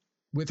it.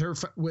 With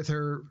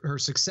her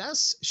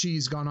success,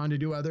 she's gone on to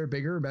do other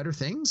bigger, better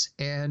things.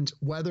 And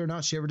whether or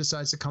not she ever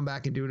decides to come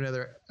back and do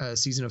another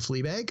season of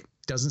Fleabag,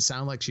 doesn't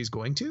sound like she's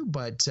going to,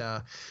 but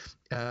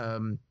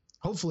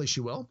hopefully she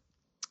will.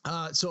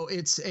 So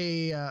it's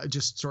I'm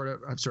sorry,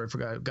 I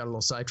forgot, got a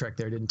little sidetracked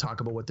there. Didn't talk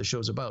about what the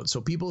show's about.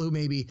 So people who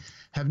maybe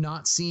have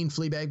not seen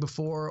Fleabag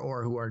before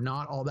or who are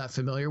not all that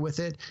familiar with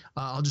it,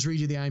 I'll just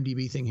read you the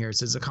IMDb thing here. It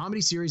says, a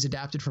comedy series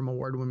adapted from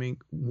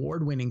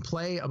award-winning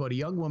play about a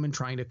young woman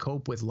trying to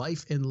cope with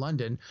life in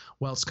London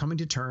whilst coming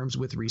to terms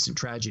with recent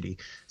tragedy.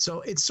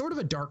 So it's sort of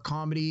a dark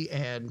comedy,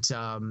 and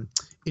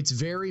it's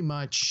very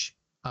much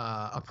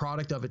a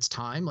product of its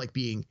time, like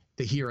being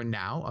the here and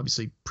now,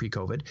 obviously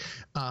pre-COVID.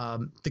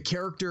 The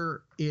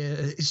character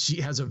she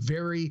has a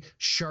very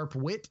sharp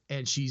wit,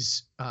 and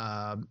she's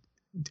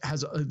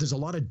there's a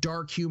lot of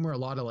dark humor, a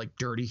lot of like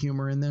dirty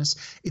humor in this.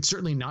 It's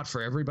certainly not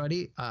for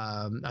everybody.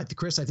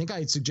 Chris, I think I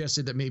had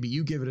suggested that maybe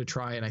you give it a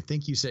try, and I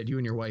think you said you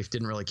and your wife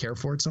didn't really care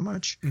for it so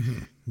much.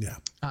 Mm-hmm.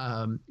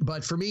 Yeah.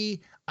 But for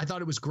me, I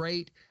thought it was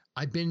great.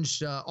 I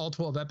binged all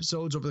 12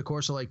 episodes over the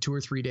course of like 2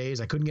 or 3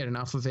 days. I couldn't get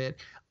enough of it.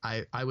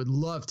 I would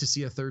love to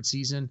see a 3rd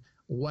season,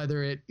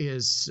 whether it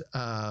is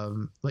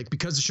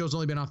because the show's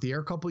only been off the air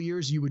a couple of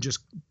years, you would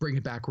just bring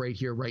it back right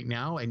here, right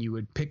now, and you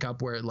would pick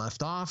up where it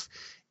left off.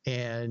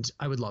 And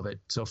I would love it.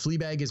 So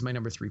Fleabag is my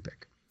number 3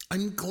 pick.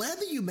 I'm glad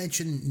that you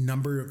mentioned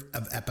number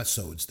of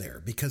episodes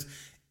there, because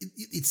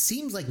it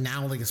seems like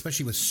now, like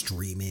especially with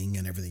streaming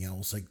and everything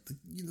else, like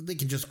they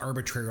can just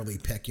arbitrarily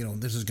pick,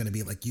 this is going to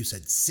be, like you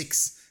said,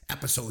 6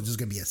 episodes is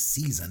going to be a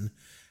season.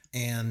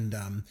 And,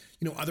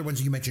 other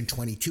ones you mentioned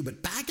 22,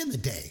 but back in the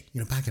day,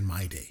 back in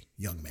my day,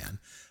 young man,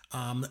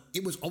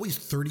 it was always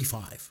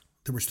 35.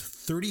 There was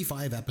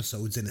 35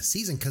 episodes in a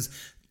season, because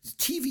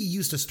TV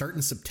used to start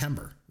in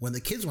September when the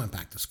kids went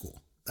back to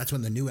school. That's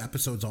when the new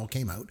episodes all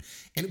came out,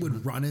 and it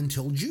would run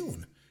until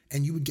June,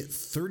 and you would get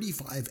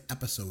 35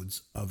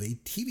 episodes of a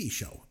TV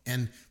show.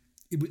 And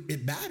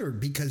it mattered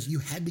because you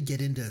had to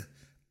get into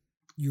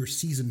your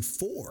season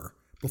 4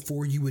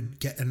 before you would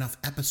get enough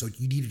episodes.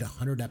 You needed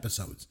 100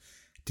 episodes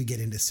to get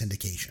into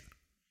syndication.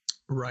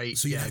 Right.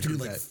 So you have to do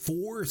like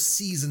 4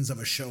 seasons of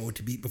a show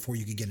to beat before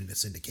you could get into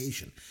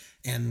syndication.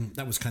 And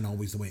that was kind of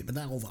always the way, but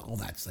all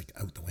that's like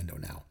out the window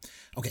now.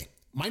 Okay.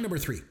 My number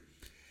 3,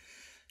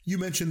 you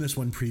mentioned this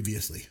one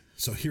previously.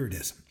 So here it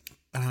is.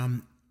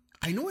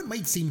 I know it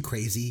might seem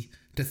crazy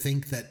to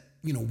think that,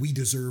 we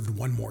deserved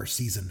one more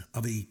season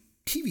of a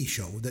TV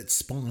show that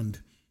spawned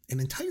an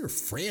entire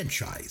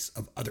franchise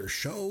of other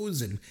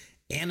shows and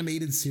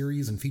animated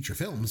series and feature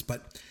films,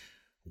 but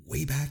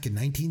way back in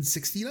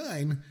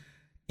 1969,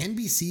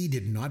 NBC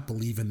did not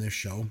believe in this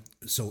show,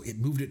 so it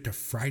moved it to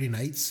Friday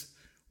nights,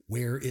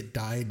 where it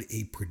died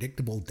a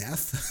predictable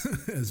death,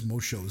 as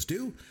most shows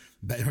do,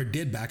 or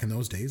did back in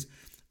those days.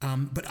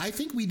 But I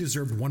think we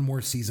deserved one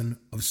more season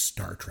of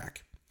Star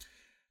Trek.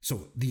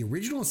 So the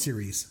original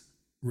series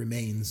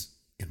remains,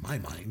 in my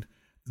mind,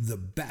 the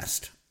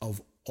best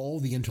of all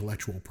the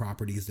intellectual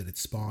properties that it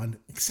spawned,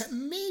 except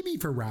maybe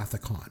for Wrath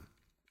of Khan.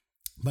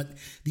 But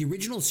the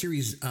original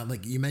series,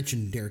 like you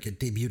mentioned, Derek, it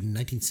debuted in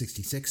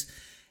 1966.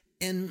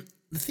 And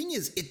the thing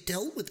is, it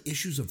dealt with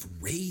issues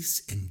of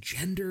race and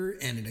gender,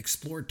 and it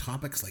explored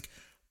topics like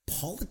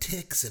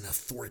politics and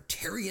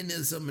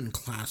authoritarianism and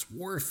class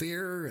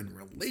warfare and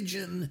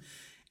religion.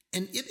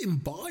 And it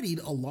embodied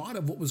a lot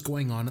of what was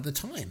going on at the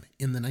time.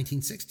 In the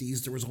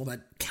 1960s, there was all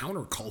that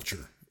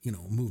counterculture,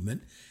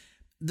 movement.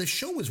 The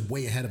show was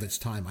way ahead of its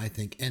time, I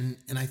think. And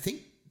I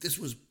think this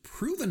was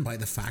proven by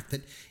the fact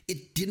that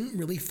it didn't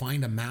really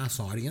find a mass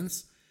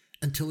audience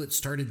until it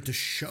started to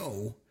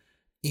show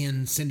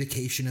in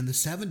syndication in the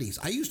 70s.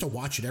 I used to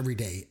watch it every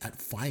day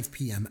at 5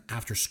 p.m.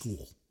 after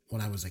school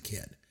when I was a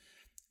kid.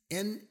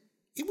 And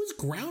it was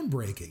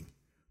groundbreaking.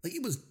 Like,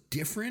 it was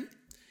different,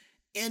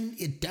 and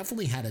it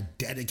definitely had a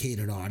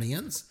dedicated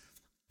audience.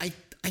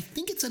 I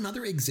think it's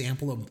another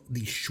example of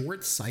the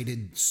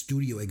short-sighted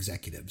studio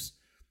executives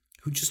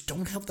who just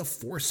don't have the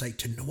foresight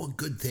to know a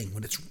good thing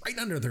when it's right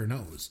under their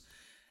nose.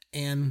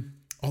 And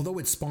although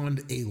it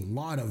spawned a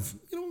lot of,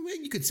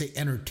 you could say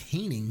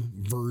entertaining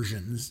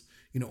versions,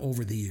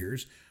 over the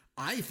years,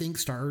 I think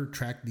Star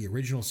Trek, the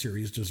original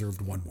series,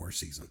 deserved one more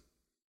season.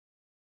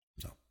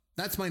 So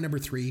that's my number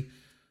 3.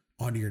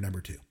 On to your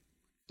number 2.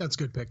 That's a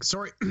good pick.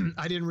 Sorry,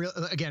 I didn't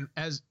again,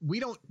 as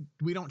we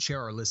don't share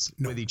our lists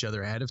with each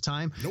other ahead of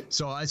time. Nope.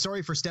 So I'm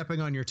sorry for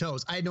stepping on your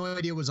toes. I had no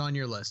idea it was on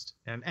your list.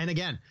 And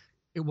again,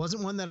 it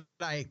wasn't one that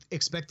I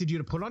expected you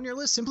to put on your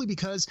list, simply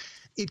because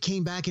it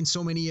came back in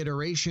so many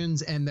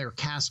iterations, and their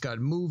cast got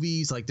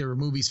movies. Like, there were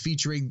movies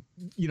featuring,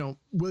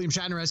 William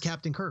Shatner as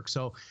Captain Kirk.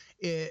 So,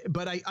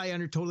 but I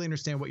totally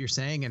understand what you're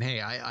saying. And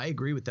hey, I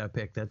agree with that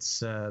pick.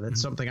 That's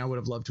something I would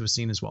have loved to have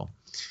seen as well.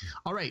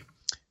 All right.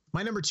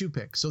 My number 2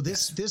 pick. So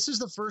this is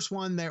the first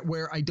one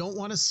where I don't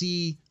want to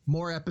see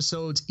more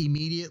episodes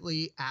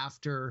immediately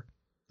after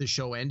the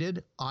show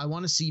ended. I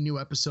want to see new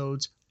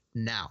episodes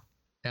now.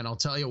 And I'll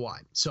tell you why.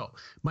 So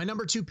my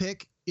number 2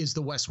 pick is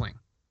The West Wing.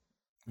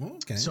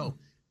 Okay. So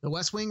The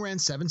West Wing ran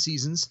 7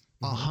 seasons,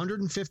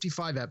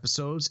 155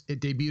 episodes.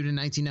 It debuted in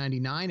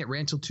 1999. It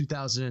ran till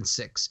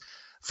 2006.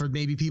 For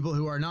maybe people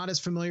who are not as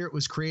familiar, it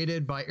was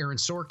created by Aaron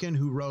Sorkin,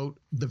 who wrote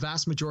the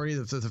vast majority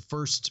of the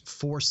first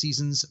 4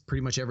 seasons,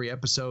 pretty much every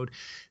episode.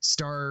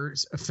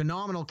 Stars a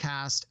phenomenal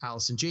cast: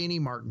 Allison Janney,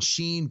 Martin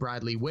Sheen,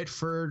 Bradley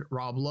Whitford,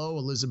 Rob Lowe,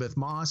 Elizabeth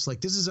Moss.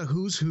 Like, this is a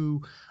who's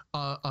who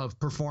of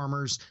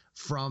performers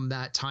from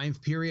that time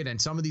period.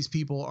 And some of these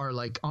people are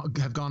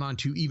have gone on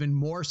to even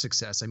more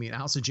success. I mean,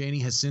 Allison Janney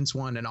has since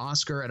won an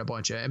Oscar and a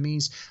bunch of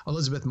Emmys.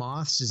 Elizabeth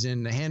Moss is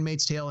in The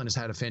Handmaid's Tale and has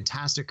had a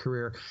fantastic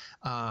career.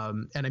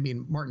 And I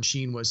mean, Martin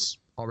Sheen was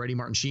already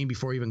Martin Sheen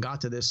before he even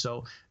got to this.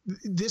 So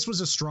this was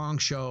a strong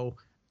show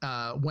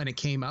when it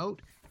came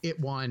out. It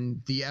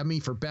won the Emmy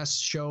for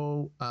Best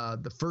Show.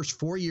 The first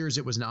 4 years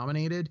it was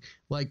nominated.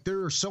 Like,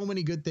 there are so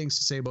many good things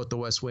to say about The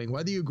West Wing.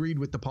 Whether you agreed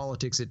with the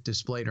politics it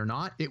displayed or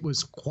not, it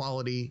was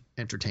quality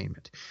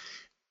entertainment.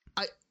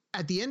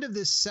 At the end of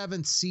this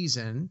 7th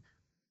season,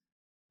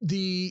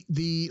 the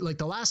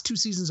last 2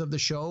 seasons of the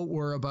show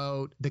were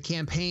about the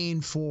campaign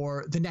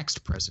for the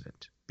next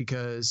president.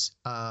 Because,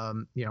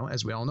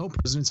 as we all know,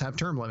 presidents have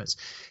term limits.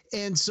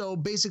 And so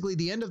basically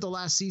the end of the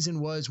last season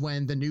was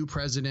when the new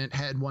president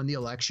had won the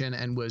election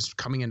and was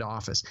coming into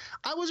office.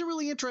 I wasn't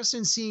really interested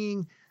in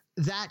seeing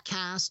that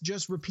cast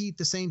just repeat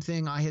the same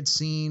thing I had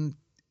seen,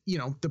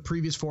 the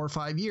previous 4 or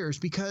 5 years,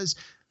 because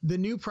the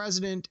new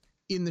president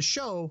in the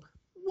show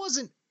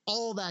wasn't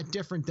all that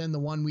different than the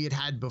one we had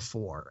had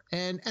before.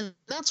 And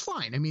that's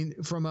fine. I mean,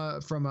 from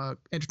a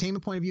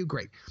entertainment point of view,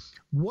 great.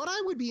 What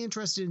I would be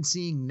interested in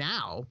seeing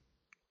now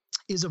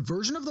is a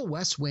version of The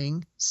West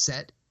Wing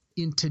set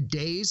in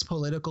today's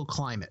political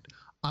climate.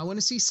 I want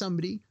to see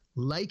somebody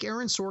like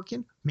Aaron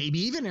Sorkin, maybe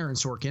even Aaron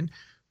Sorkin,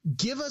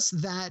 give us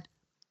that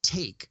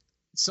take.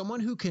 Someone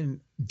who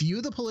can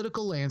view the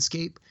political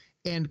landscape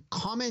and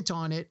comment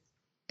on it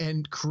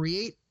and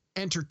create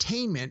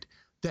entertainment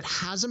that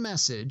has a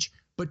message,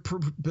 but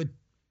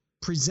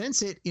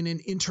presents it in an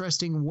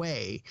interesting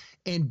way,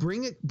 and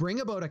bring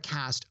about a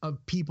cast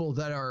of people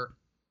that are,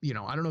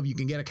 I don't know if you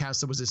can get a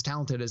cast that was as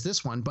talented as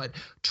this one, but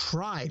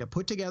try to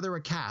put together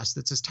a cast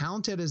that's as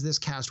talented as this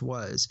cast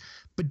was,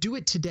 but do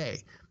it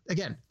today.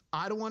 Again,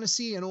 I don't want to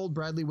see an old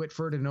Bradley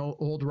Whitford and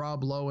old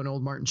Rob Lowe and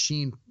old Martin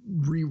Sheen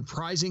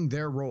reprising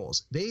their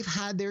roles. They've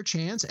had their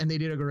chance and they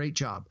did a great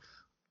job.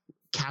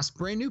 Cast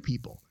brand new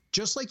people,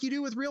 just like you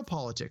do with real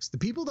politics. The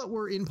people that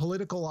were in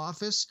political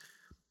office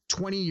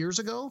 20 years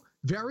ago,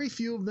 very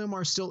few of them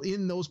are still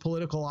in those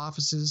political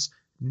offices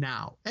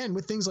now. And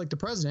with things like the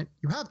president,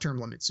 you have term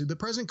limits. So the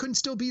president couldn't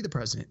still be the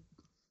president.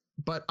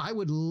 But I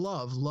would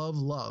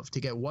love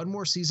to get one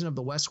more season of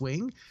The West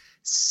Wing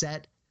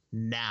set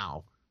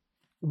now.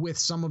 with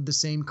some of the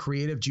same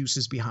creative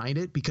juices behind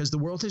it, because the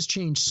world has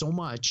changed so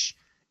much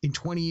in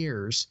 20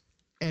 years.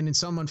 And in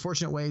some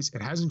unfortunate ways,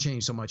 it hasn't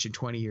changed so much in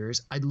 20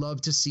 years. I'd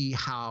love to see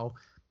how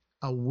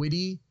a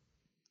witty,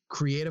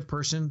 creative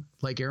person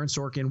like Aaron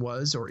Sorkin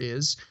was or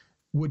is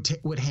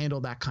would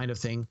handle that kind of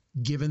thing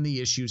given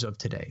the issues of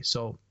today.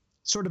 So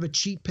sort of a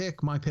cheat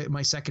pick. My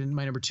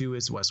number 2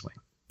 is West Wing.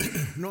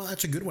 No,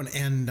 that's a good one.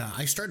 And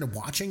I started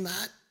watching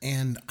that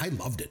and I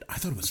loved it. I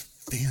thought it was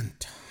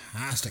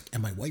fantastic.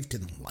 And my wife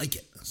didn't like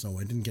it, so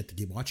I didn't get to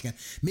keep watching it.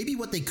 Maybe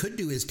what they could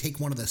do is take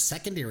one of the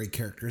secondary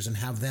characters and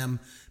have them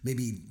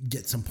maybe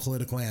get some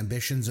political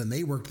ambitions and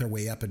they worked their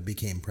way up and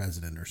became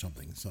president or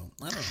something. So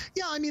I don't know.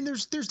 Yeah, I mean,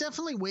 there's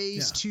definitely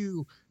ways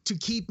to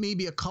keep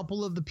maybe a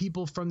couple of the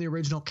people from the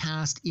original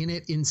cast in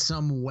it in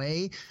some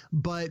way,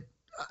 but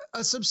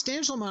a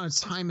substantial amount of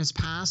time has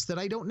passed that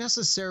I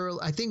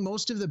think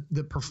most of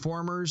the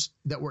performers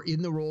that were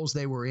in the roles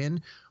they were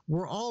in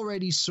were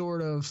already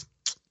sort of,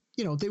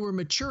 they were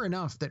mature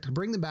enough that to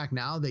bring them back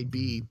now, they'd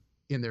be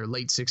in their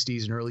late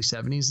 60s and early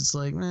 70s. It's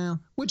like, well,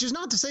 which is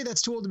not to say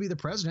that's too old to be the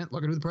president.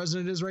 Look at who the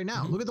president is right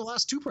now. Look at the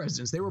last 2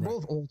 presidents. They were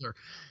both older.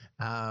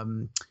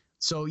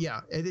 So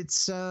yeah,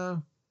 it's,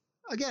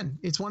 again,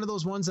 it's one of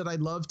those ones that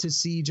I'd love to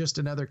see just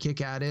another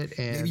kick at it.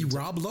 And maybe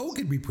Rob Lowe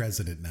could be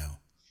president now.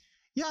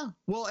 Yeah,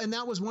 well, and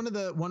that was one of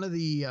the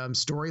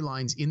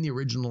storylines in the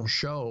original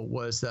show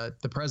was that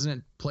the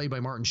president, played by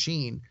Martin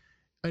Sheen,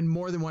 on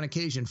more than one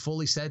occasion,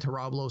 fully said to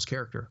Rob Lowe's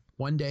character,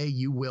 "One day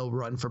you will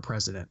run for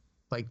president."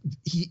 Like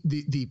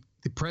the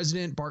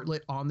president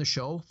Bartlett on the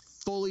show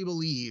fully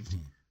believed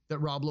that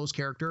Rob Lowe's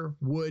character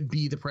would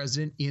be the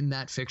president in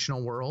that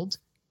fictional world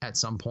at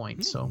some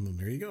point. So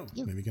there you go.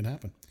 Yeah. Maybe it can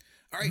happen.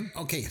 All right.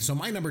 Okay. So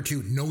my number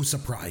 2, no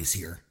surprise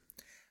here.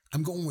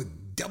 I'm going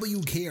with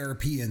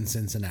WKRP in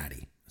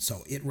Cincinnati.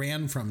 So it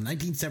ran from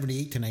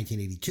 1978 to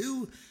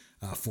 1982,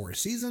 4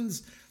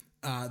 seasons.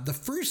 The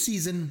first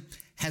season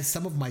has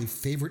some of my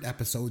favorite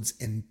episodes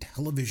in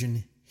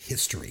television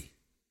history.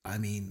 I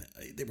mean,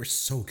 they were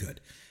so good.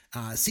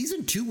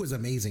 Season 2 was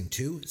amazing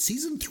too.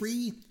 Season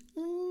 3,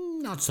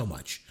 not so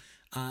much.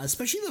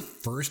 Especially the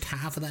first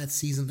half of that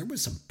season, there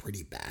was some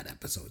pretty bad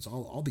episodes.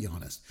 I'll be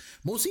honest.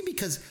 Mostly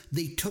because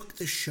they took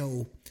the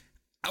show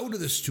out of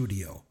the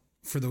studio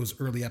for those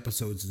early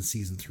episodes in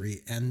season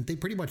 3, and they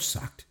pretty much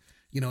sucked.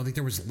 I think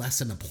there was less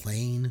in a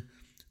plane.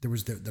 There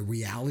was the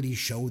reality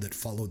show that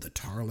followed the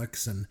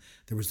Tarlocks, and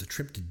there was the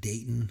trip to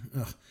Dayton.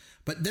 Ugh.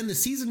 But then the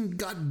season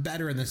got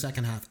better in the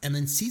second half, and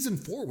then season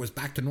 4 was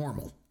back to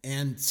normal.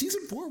 And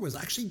season 4 was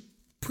actually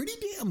pretty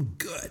damn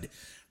good.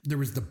 There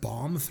was the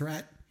bomb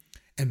threat,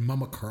 and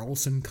Mama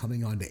Carlson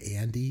coming on to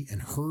Andy,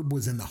 and Herb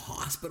was in the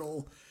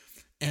hospital.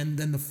 And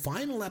then the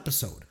final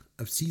episode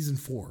of season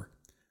 4,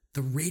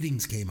 the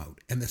ratings came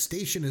out, and the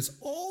station is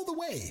all the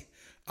way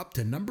up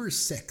to number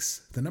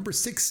 6, the number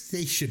 6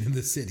 station in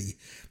the city.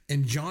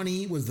 And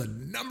Johnny was the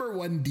number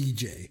 1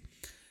 DJ.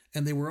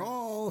 And they were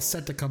all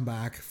set to come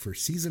back for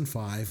season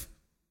 5,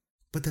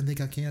 but then they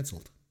got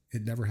canceled.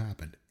 It never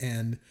happened.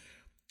 And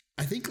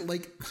I think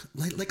like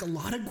a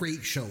lot of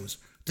great shows,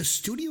 the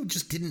studio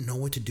just didn't know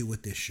what to do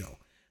with this show.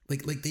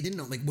 Like they didn't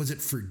know, was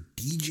it for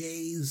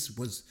DJs?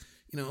 Was,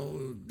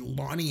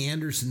 Lonnie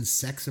Anderson's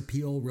sex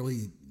appeal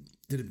really,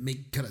 did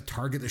it kind of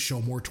target the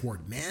show more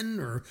toward men,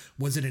 or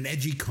was it an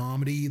edgy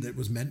comedy that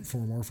was meant for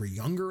more for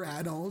younger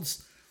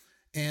adults?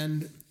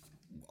 And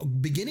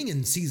beginning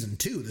in season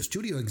 2, the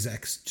studio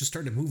execs just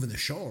started moving the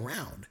show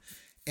around,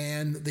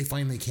 and they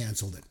finally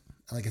canceled it,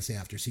 like I say,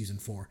 after season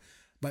 4.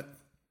 But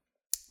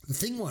the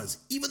thing was,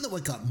 even though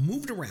it got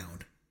moved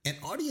around and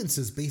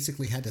audiences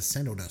basically had to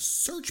send out a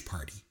search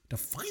party to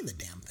find the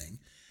damn thing,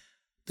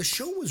 the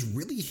show was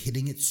really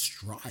hitting its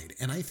stride,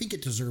 and I think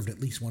it deserved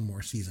at least one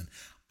more season.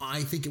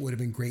 I think it would have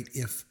been great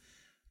if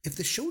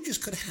the show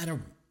just could have had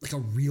a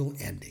real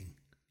ending,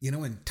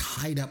 and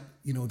tied up,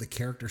 the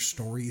character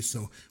stories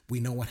so we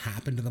know what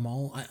happened to them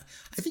all.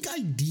 I think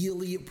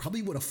ideally it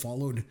probably would have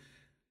followed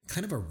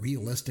kind of a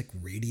realistic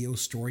radio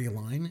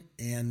storyline,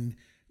 and,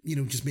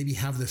 just maybe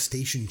have the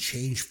station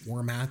change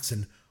formats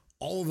and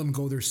all of them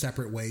go their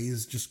separate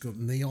ways.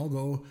 And they all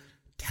go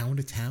town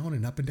to town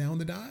and up and down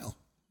the dial.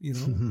 I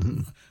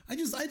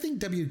think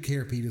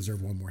WKRP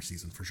deserved one more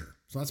season for sure.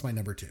 So that's my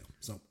number 2.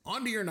 So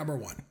on to your number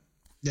 1.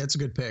 That's a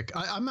good pick.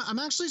 I'm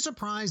actually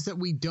surprised that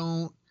we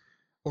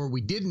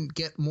didn't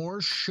get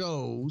more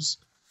shows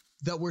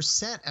that were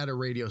set at a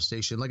radio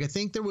station. Like I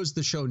think there was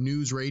the show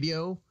News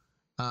Radio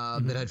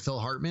that had Phil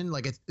Hartman.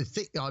 Like I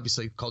think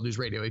obviously called News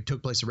Radio. It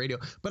took place at radio,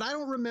 but I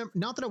don't remember.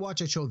 Not that I watch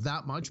that show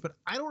that much, but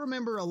I don't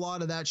remember a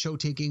lot of that show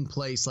taking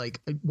place.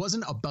 Like it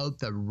wasn't about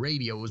the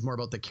radio; it was more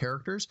about the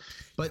characters.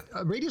 But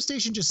a radio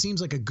station just seems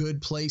like a good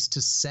place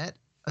to set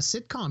a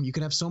sitcom. You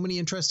can have so many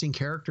interesting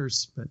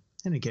characters. But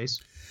in any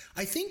case,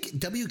 I think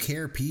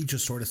WKRP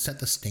just sort of set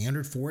the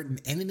standard for it, and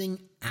anything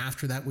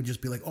after that would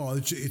just be like, oh,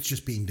 it's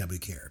just being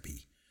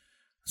WKRP.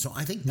 So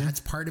I think that's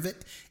part of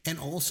it. And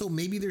also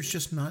maybe there's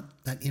just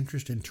not that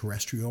interest in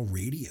terrestrial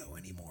radio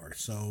anymore.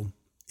 So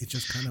it's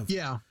just kind of,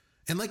 yeah.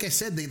 And like I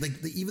said,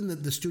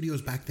 even the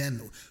studios back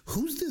then,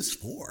 who's this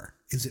for?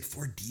 is it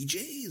for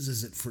DJs?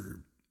 Is it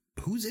for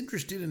who's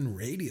interested in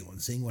radio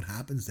and seeing what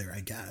happens there, I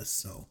guess?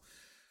 So,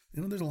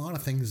 there's a lot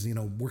of things,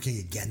 working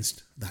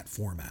against that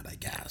format, I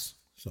guess.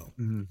 So,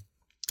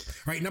 All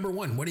right, number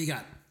one, what do you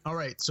got? All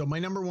right. So my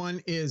number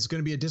one is going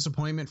to be a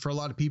disappointment for a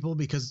lot of people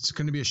because it's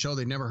going to be a show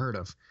they never heard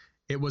of.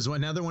 It was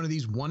another one of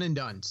these one and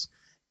dones.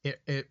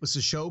 It was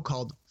a show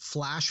called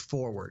Flash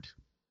Forward.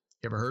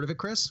 You ever heard of it,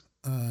 Chris?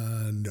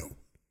 No.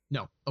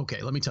 No.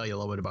 Okay. Let me tell you a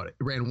little bit about it.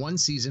 It ran one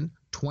season,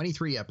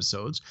 23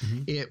 episodes.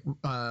 It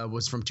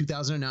was from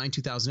 2009,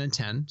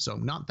 2010. So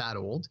not that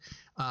old.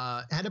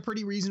 Had a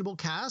pretty reasonable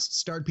cast.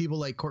 Starred people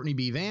like Courtney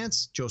B.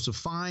 Vance, Joseph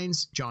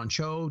Fiennes, John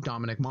Cho,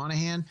 Dominic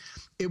Monaghan.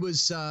 It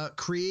was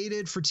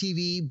created for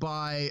TV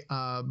by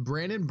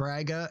Brandon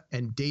Braga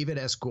and David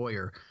S.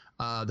 Goyer.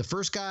 The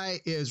first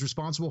guy is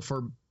responsible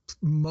for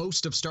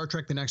most of Star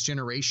Trek The Next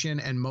Generation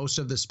and most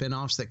of the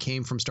spinoffs that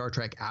came from Star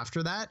Trek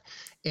after that.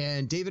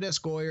 And David S.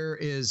 Goyer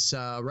is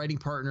writing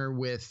partner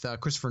with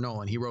Christopher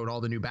Nolan. He wrote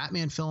all the new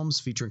Batman films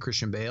featuring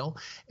Christian Bale.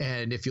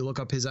 And if you look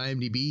up his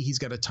IMDb, he's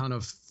got a ton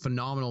of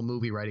phenomenal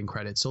movie writing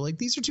credits. So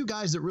these are two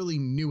guys that really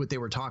knew what they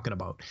were talking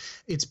about.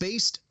 It's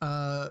based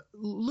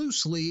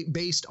loosely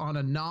based on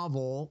a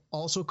novel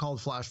also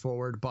called Flash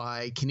Forward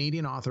by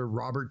Canadian author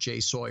Robert J.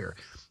 Sawyer.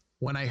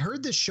 When I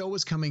heard this show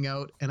was coming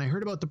out and I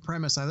heard about the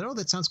premise, I thought, oh,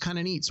 that sounds kind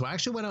of neat. So I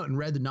actually went out and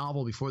read the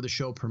novel before the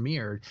show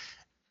premiered.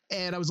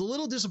 And I was a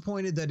little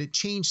disappointed that it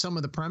changed some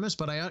of the premise,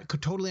 but I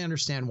could totally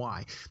understand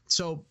why.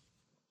 So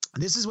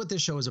this is what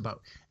this show is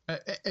about.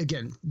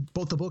 Again,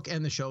 both the book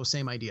and the show,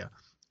 same idea.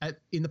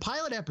 In the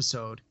pilot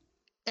episode,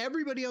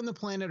 everybody on the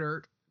planet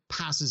Earth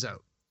passes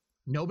out.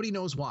 Nobody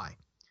knows why.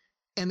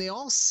 And they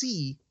all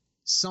see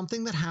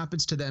something that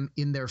happens to them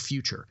in their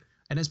future.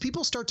 And as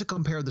people start to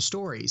compare the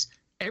stories,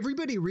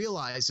 everybody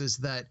realizes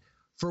that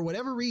for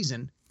whatever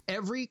reason,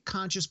 every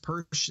conscious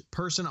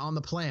person on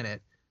the planet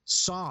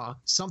saw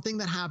something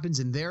that happens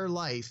in their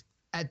life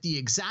at the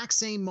exact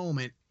same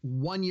moment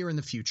 1 year in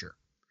the future.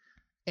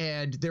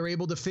 And they're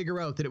able to figure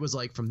out that it was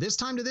like from this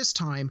time to this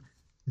time,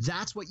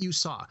 that's what you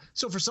saw.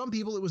 So for some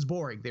people, it was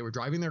boring. They were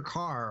driving their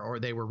car or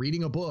they were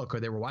reading a book or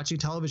they were watching a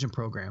television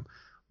program.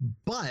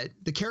 But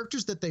the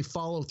characters that they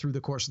follow through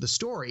the course of the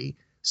story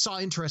saw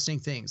interesting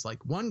things.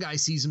 Like one guy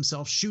sees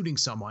himself shooting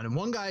someone and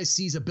one guy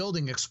sees a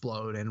building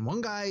explode and one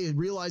guy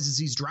realizes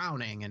he's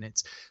drowning. And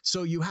it's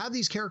so you have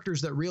these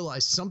characters that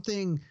realize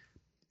something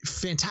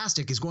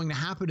fantastic is going to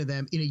happen to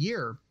them in a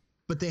year,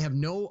 but they have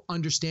no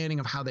understanding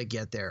of how they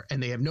get there.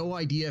 And they have no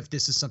idea if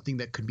this is something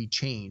that could be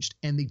changed.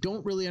 And they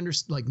don't really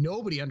understand, like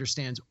nobody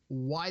understands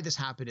why this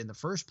happened in the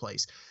first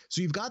place.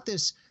 So you've got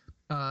this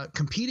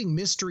competing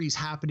mysteries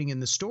happening in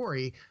the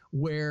story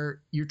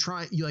where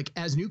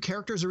as new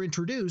characters are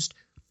introduced,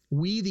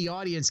 we, the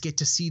audience, get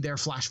to see their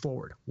flash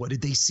forward. What did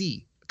they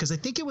see? Because I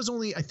think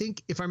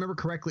if I remember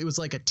correctly, it was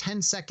like a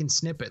 10-second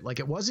snippet. Like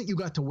it wasn't you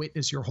got to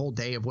witness your whole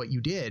day of what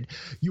you did.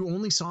 You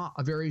only saw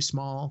a very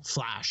small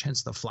flash,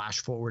 hence the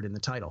flash forward in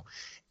the title.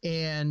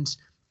 And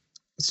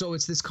so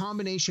it's this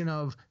combination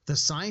of the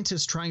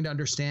scientists trying to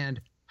understand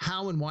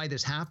how and why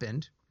this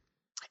happened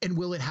and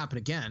will it happen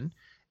again?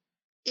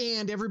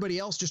 And everybody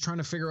else just trying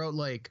to figure out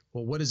well,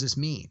 what does this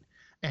mean?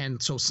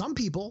 And so some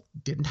people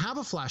didn't have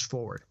a flash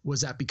forward.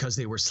 Was that because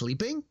they were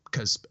sleeping?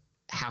 Because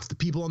half the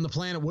people on the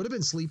planet would have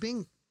been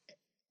sleeping,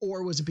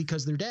 or was it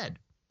because they're dead?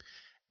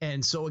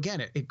 And so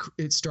again,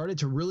 it started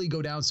to really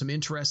go down some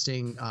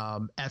interesting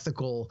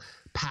ethical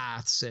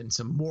paths and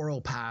some moral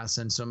paths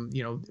and some,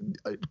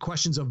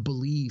 questions of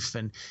belief.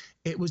 And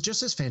it was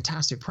just this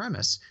fantastic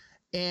premise.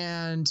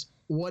 And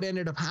what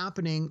ended up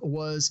happening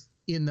was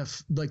in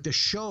the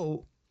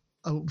show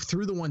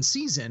through the one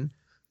season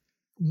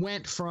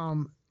went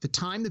from the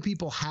time that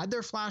people had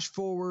their flash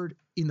forward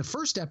in the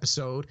first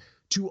episode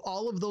to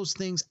all of those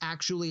things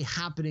actually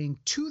happening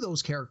to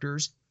those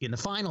characters in the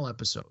final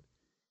episode.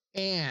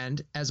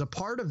 And as a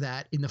part of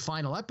that, in the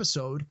final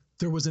episode,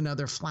 there was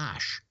another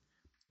flash.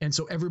 And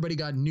so everybody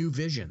got new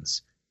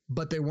visions,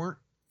 but it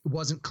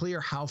wasn't clear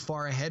how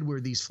far ahead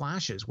were these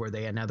flashes. Were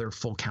they another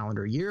full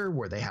calendar year?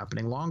 Were they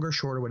happening longer,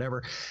 shorter,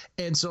 whatever?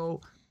 And so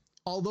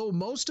although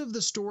most of the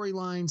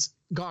storylines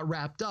got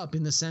wrapped up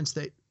in the sense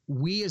that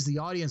we as the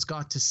audience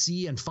got to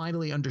see and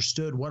finally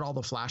understood what all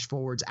the flash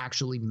forwards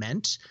actually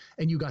meant.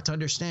 And you got to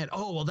understand,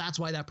 oh, well, that's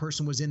why that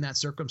person was in that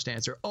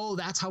circumstance, or, oh,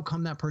 that's how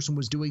come that person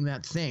was doing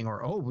that thing,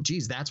 or, oh, well,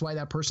 geez, that's why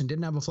that person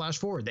didn't have a flash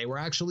forward. They were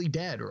actually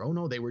dead, or, oh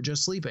no, they were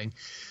just sleeping.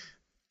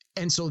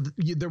 And so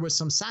there was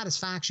some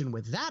satisfaction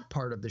with that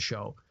part of the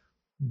show.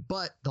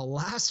 But the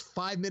last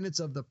 5 minutes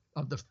of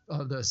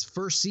the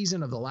first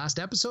season of the last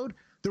episode,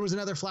 there was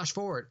another flash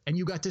forward and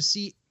you got to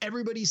see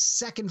everybody's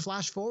second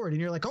flash forward. And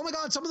you're like, oh my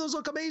God, some of those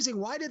look amazing.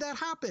 Why did that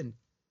happen?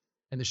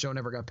 And the show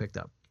never got picked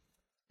up.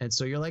 And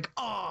so you're like,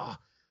 oh,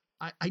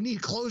 I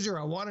need closure.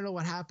 I want to know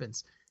what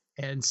happens.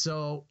 And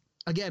so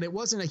again, it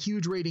wasn't a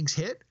huge ratings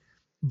hit,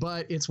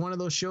 but it's one of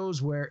those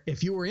shows where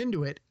if you were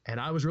into it, and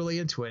I was really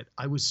into it,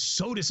 I was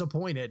so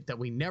disappointed that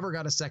we never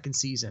got a second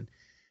season.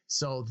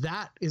 So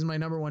that is my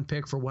number one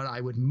pick for what I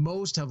would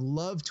most have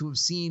loved to have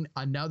seen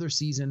another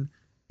season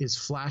is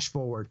Flash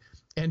Forward.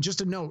 And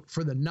just a note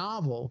for the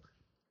novel,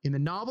 in the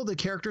novel, the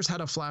characters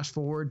had a flash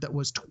forward that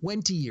was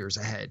 20 years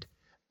ahead.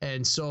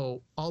 And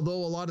so although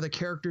a lot of the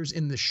characters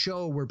in the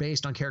show were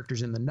based on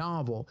characters in the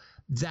novel,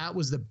 that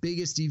was the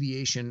biggest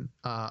deviation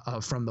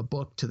from the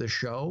book to the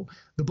show.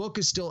 The book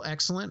is still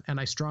excellent, and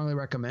I strongly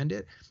recommend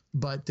it.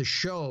 But the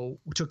show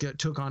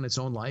took on its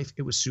own life.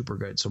 It was super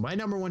good. So my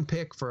number one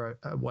pick for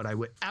what I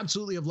would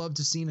absolutely have loved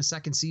to see in a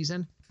second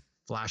season,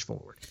 Flash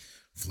Forward.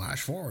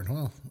 Flash forward.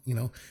 Well,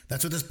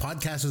 that's what this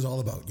podcast is all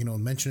about.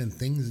 Mentioning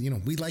things,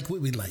 we like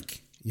what we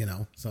like,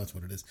 so that's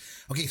what it is.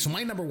 Okay. So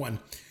my number one,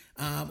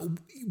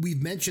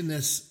 we've mentioned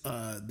this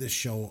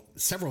show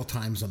several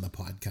times on the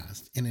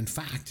podcast. And in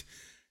fact,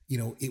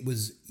 it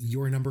was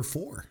your number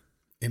 4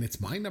 and it's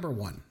my number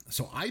 1.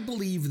 So I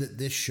believe that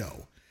this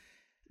show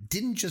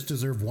didn't just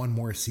deserve one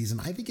more season.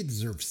 I think it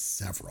deserves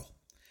several.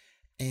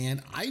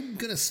 And I'm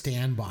going to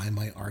stand by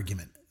my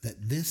argument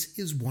that this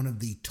is one of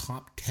the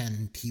top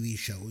 10 TV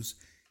shows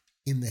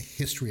in the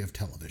history of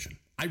television.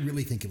 I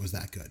really think it was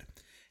that good.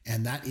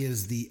 And that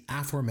is the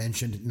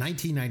aforementioned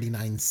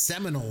 1999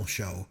 seminal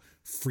show,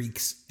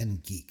 Freaks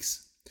and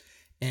Geeks.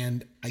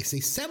 And I say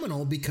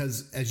seminal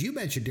because, as you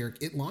mentioned,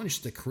 Derek, it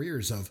launched the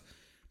careers of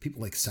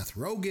people like Seth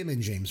Rogen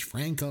and James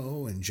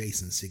Franco and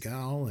Jason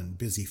Segel and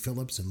Busy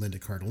Phillips and Linda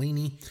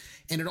Cardellini.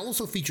 And it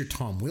also featured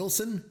Tom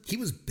Wilson. He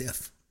was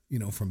Biff,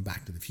 from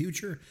Back to the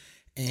Future.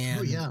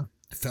 And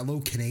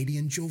fellow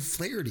Canadian Joe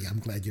Flaherty. I'm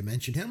glad you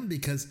mentioned him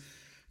because,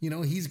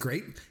 he's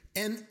great.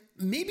 And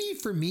maybe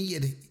for me,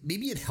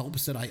 it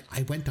helps that I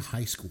went to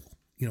high school,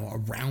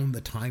 around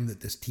the time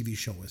that this TV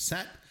show was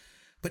set.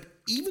 But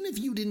even if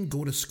you didn't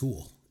go to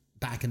school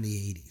back in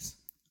the 80s,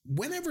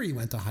 whenever you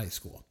went to high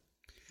school,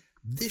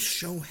 this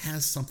show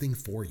has something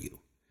for you.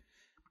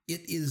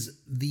 It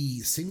is the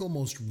single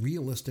most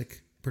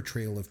realistic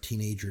portrayal of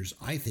teenagers,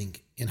 I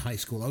think, in high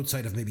school,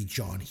 outside of maybe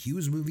John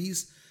Hughes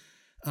movies.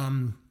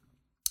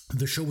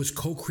 The show was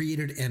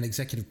co-created and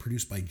executive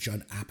produced by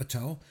Judd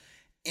Apatow,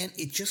 and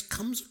it just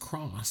comes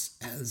across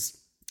as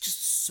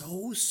just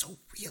so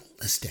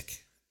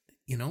realistic.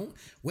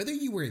 Whether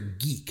you were a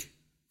geek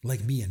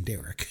like me and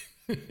Derek,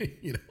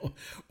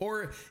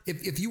 or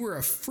if you were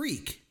a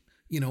freak,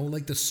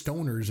 like the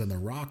stoners and the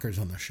rockers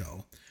on the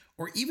show,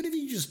 or even if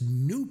you just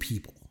knew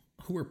people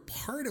who were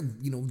part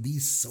of,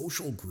 these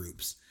social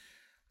groups,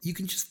 you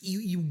can just,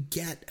 you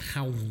get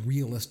how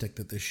realistic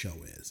that this show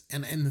is.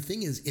 And the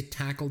thing is, it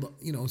tackled,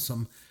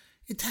 some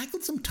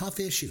tough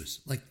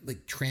issues like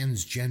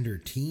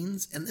transgender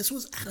teens. And this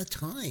was at a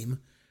time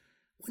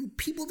when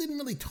people didn't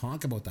really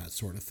talk about that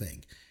sort of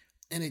thing.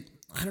 And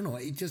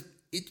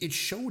it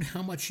showed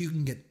how much you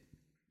can get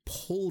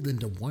pulled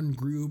into one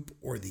group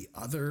or the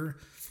other.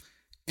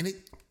 And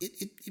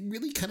it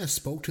really kind of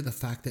spoke to the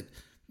fact that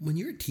when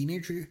you're a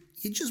teenager,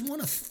 you just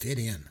want to fit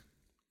in,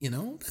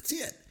 that's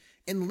it.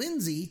 And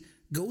Lindsay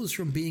goes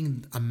from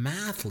being a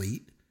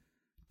mathlete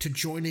to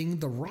joining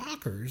the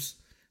rockers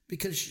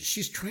because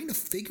she's trying to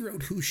figure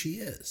out who she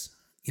is.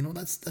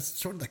 That's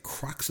sort of the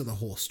crux of the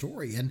whole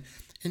story.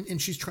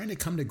 And she's trying to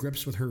come to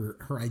grips with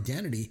her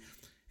identity.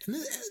 And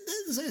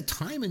there's a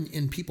time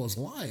in people's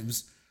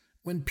lives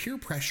when peer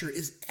pressure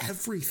is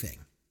everything.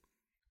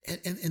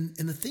 And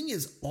the thing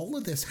is, all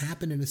of this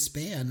happened in a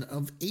span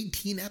of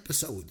 18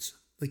 episodes,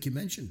 like you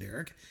mentioned,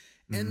 Derek.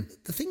 And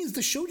the thing is,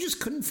 the show just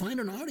couldn't find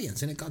an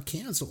audience and it got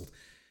canceled.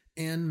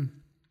 And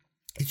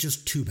it's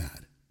just too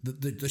bad.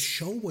 The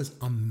show was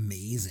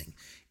amazing.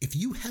 If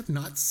you have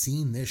not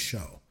seen this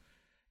show,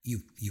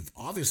 you've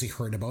obviously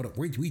heard about it.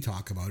 We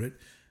talk about it,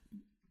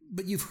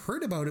 but you've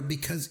heard about it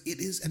because it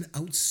is an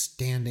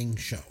outstanding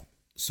show.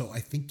 So I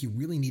think you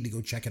really need to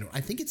go check it out.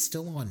 I think it's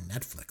still on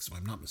Netflix, if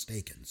I'm not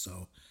mistaken.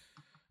 So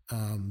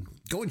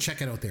go and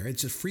check it out there.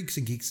 It's just Freaks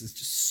and Geeks. It's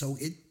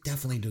just it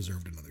definitely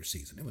deserved another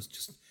season. It was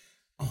just,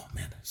 oh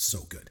man,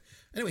 so good.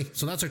 Anyway,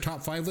 so that's our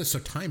top 5 list. So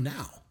time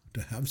now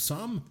to have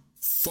some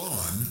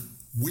fun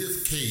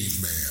with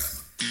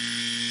Caveman.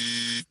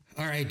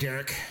 All right,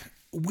 Derek,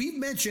 we've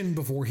mentioned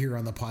before here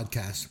on the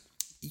podcast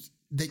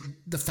that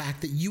the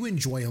fact that you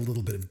enjoy a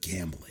little bit of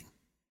gambling.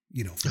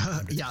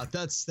 Yeah,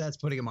 that's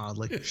putting it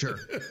mildly. Sure.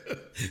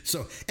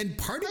 So, and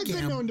part of I've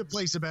been known to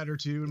place a bet or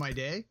two in my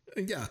day.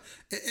 Yeah.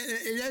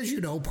 And as you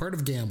know, part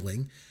of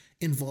gambling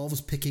involves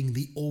picking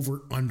the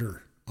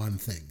over-under on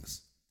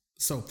things.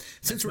 So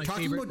since we're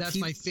talking about that's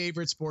my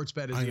favorite sports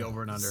bet is the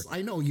over and under.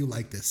 I know you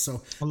like this.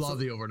 So I love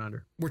the over and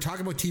under. We're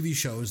talking about TV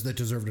shows that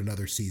deserved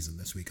another season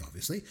this week,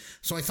 obviously.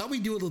 So I thought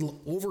we'd do a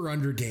little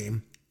over-under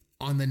game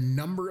on the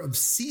number of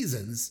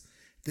seasons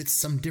that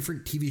some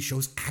different TV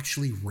shows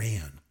actually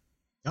ran.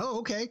 Oh,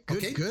 okay.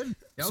 Good.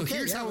 So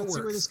here's how it works.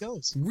 See where this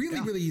goes.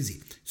 Really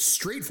easy.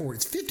 Straightforward.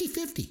 It's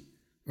 50-50,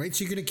 right?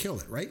 So you're going to kill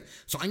it, right?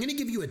 So I'm going to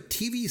give you a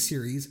TV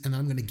series and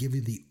I'm going to give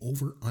you the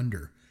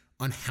over-under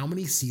on how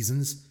many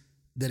seasons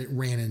that it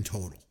ran in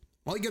total.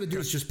 All you got to do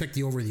is just pick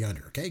the over or the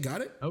under. Okay,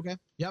 got it? Okay.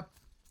 Yep.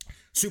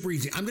 Super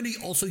easy. I'm going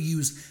to also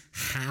use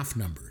half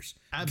numbers.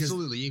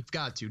 Absolutely. You've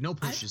got to. No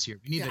pushes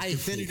here. You need a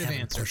definitive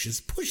answer.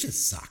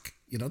 Pushes suck.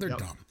 They're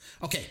dumb.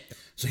 Okay,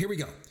 so here we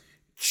go.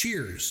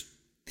 Cheers.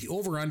 The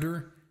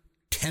over-under,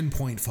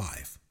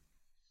 10.5.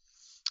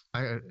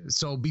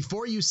 So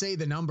before you say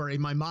the number, in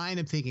my mind,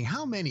 I'm thinking,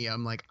 how many?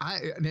 I'm like, I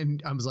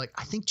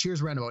think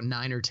Cheers ran about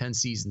 9 or 10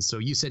 seasons. So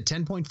you said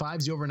 10.5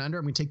 is the over and under.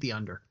 I'm going to take the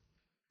under.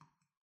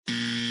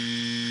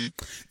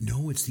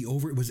 No, it's the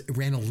over. It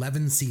ran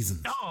 11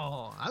 seasons.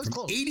 Oh, I was From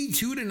close.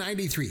 82 to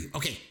 93.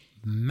 Okay,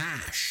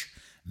 MASH.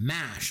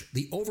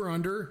 The over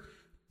under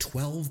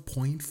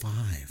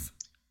 12.5.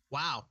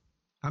 Wow.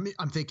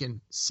 I'm thinking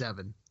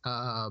 7.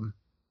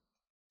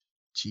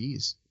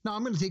 Geez. No,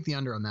 I'm going to take the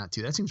under on that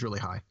too. That seems really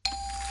high.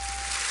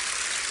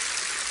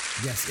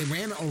 Yes, it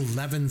ran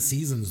 11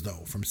 seasons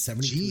though, from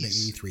 72 to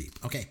Jeez. 83.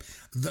 Okay,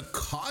 The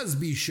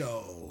Cosby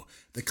Show.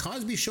 The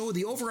Cosby Show,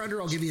 the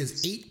over-under I'll give you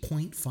is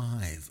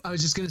 8.5. I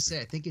was just going to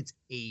say, I think it's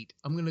 8.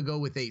 I'm going to go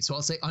with 8. So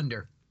I'll say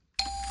under.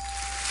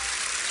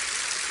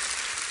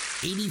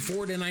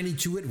 84 to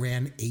 92, it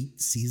ran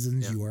 8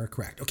 seasons. Yeah. You are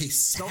correct. Okay,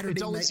 So Saturday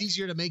it's always night.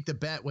 easier to make the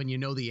bet when you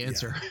know the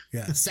answer.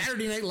 Yeah,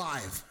 Saturday Night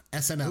Live,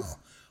 SNL.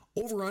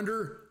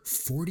 Over-under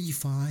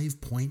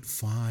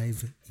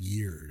 45.5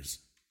 years.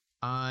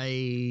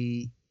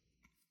 I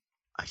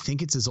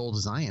think it's as old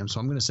as I am, so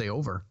I'm going to say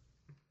over.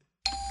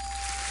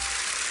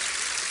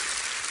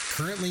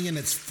 Currently in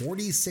its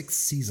 46th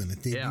season. It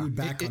debuted Yeah.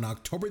 back on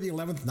October the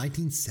 11th,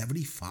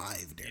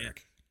 1975,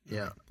 Derek.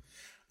 Yeah.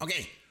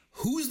 Okay,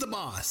 Who's the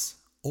Boss?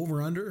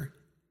 Over under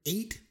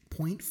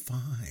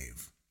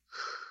 8.5.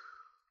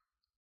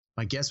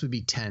 My guess would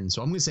be 10,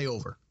 so I'm going to say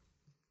over.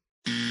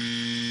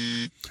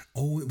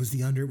 Oh, it was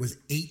the under. It was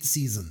 8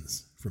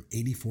 seasons from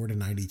 84 to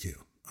 92.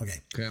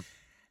 Okay.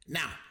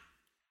 Now,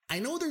 I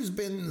know there's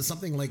been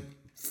something like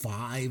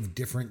 5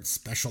 different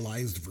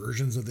specialized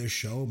versions of this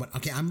show, but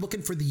okay, I'm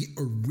looking for the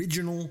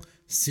original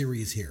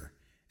series here,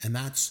 and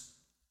that's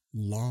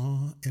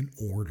Law and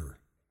Order.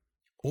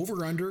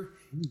 Over under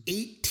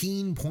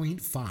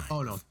 18.5.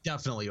 Oh, no,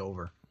 definitely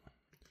over.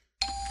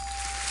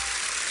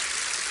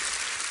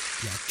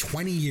 Yeah,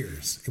 20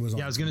 years it was on.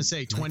 Yeah, I was going to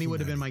say 20 would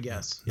have been my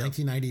guess. Yeah,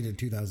 1990 to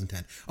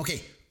 2010.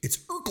 Okay, it's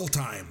Urkel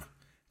time.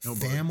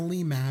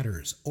 Family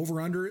Matters. Over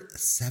under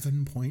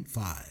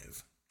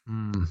 7.5.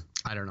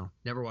 I don't know.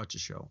 Never watched a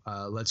show.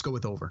 Let's go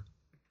with over.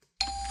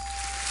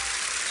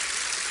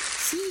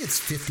 See, it's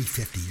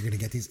 50-50. You're going to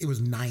get these. It was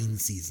 9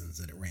 seasons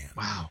that it ran.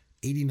 Wow.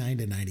 89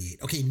 to 98.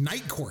 Okay,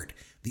 Night Court.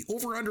 The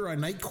over under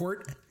on Night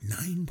Court,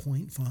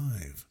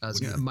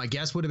 9.5. My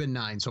guess would have been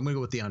 9, so I'm going to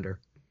go with the under.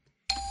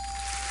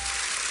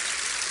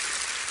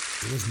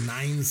 It was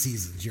 9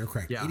 seasons. You're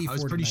correct. Yeah, 84 I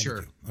was to pretty 92.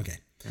 sure. Okay.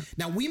 Yeah.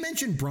 Now, we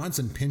mentioned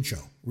Bronson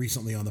Pinchot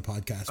recently on the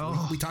podcast.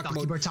 We talked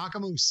about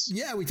Bartakamoose.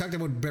 Yeah, we talked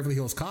about Beverly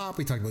Hills Cop.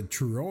 We talked about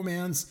True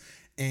Romance.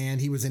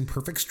 And he was in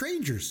Perfect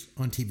Strangers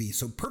on TV.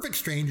 So Perfect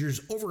Strangers,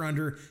 over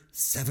under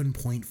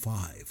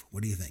 7.5.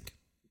 What do you think?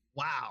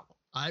 Wow.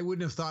 I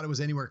wouldn't have thought it was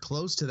anywhere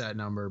close to that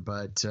number,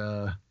 but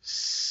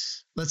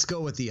let's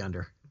go with the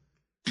under.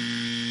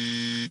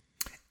 8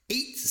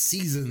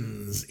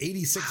 seasons,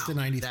 86 to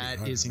 93.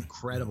 That is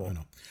incredible. I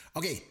know.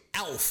 Okay,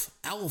 Alf.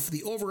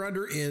 The over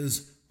under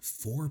is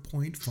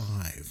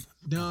 4.5.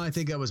 No, I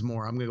think that was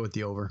more. I'm going to go with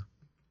the over.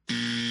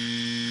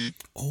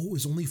 Oh, it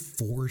was only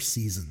 4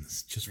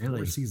 seasons. Just 4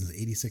 Really? seasons,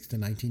 86 to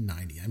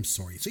 1990. I'm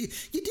sorry. So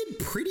you did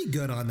pretty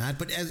good on that,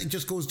 but as it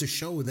just goes to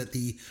show that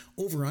the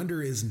over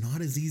under is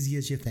not as easy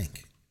as you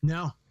think.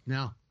 No.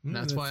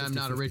 That's why I'm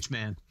not a rich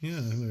man. Yeah,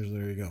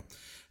 there you go.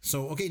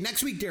 So, okay,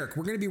 next week, Derek,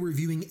 we're going to be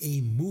reviewing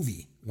a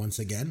movie once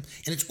again,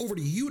 and it's over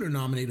to you to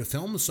nominate a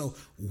film. So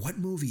what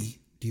movie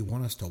do you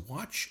want us to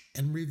watch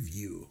and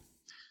review?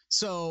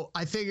 So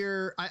I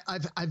figure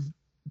I've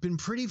been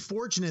pretty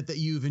fortunate that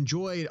you've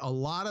enjoyed a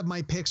lot of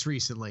my picks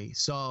recently.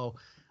 So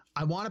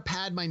I want to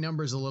pad my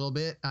numbers a little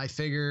bit. I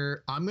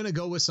figure I'm going to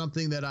go with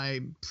something that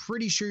I'm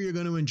pretty sure you're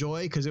going to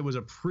enjoy because it was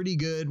a pretty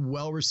good,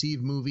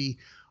 well-received movie.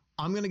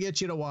 I'm going to get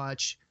you to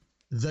watch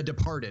The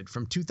Departed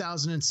from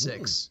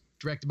 2006.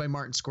 Directed by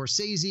Martin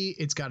Scorsese.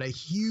 It's got a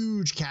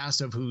huge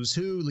cast of who's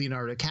who: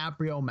 Leonardo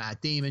DiCaprio, Matt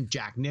Damon,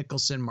 Jack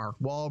Nicholson, Mark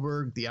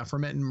Wahlberg, the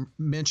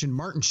aforementioned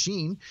Martin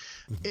Sheen.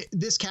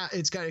 It's got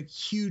a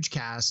huge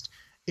cast.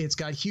 It's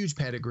got huge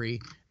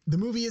pedigree. The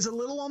movie is a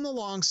little on the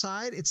long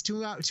side. It's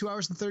 2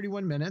 hours and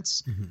 31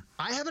 minutes.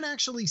 I haven't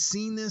actually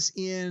seen this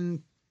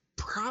in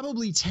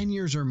probably 10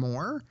 years or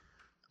more.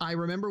 I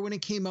remember when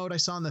it came out, I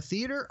saw it in the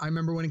theater. I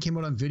remember when it came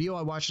out on video.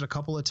 I watched it a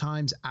couple of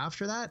times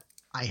after that.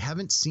 I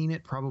haven't seen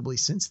it probably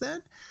since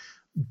then,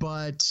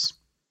 but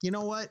you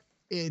know what?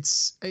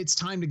 It's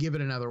time to give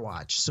it another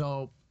watch.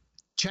 So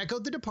check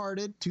out The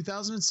Departed,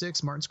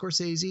 2006, Martin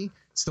Scorsese.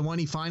 It's the one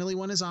he finally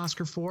won his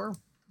Oscar for,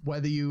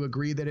 whether you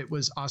agree that it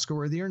was Oscar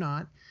worthy or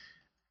not.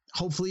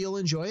 Hopefully you'll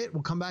enjoy it.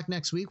 We'll come back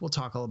next week. We'll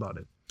talk all about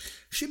it.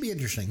 Should be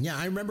interesting. Yeah,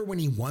 I remember when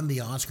he won the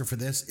Oscar for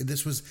this.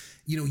 This was,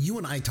 you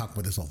and I talk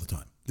about this all the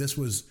time. This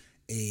was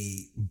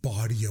a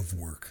body of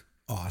work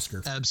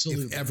Oscar.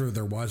 Absolutely. If ever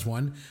there was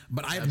one.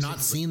 But I have not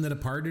seen The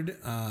Departed.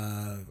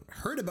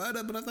 Heard about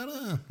it, but I thought,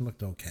 it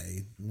looked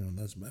okay.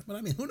 But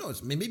I mean, who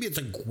knows? I mean, maybe it's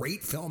a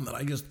great film that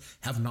I just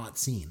have not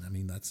seen. I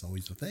mean, that's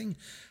always the thing.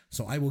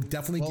 So I will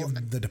definitely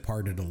give The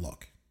Departed a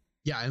look.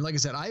 Yeah, and like I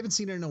said, I haven't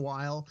seen it in a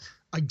while.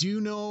 I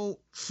do know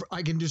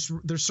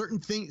there's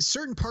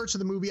certain parts of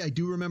the movie I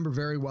do remember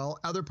very well.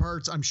 Other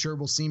parts I'm sure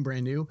will seem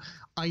brand new.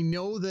 I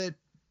know that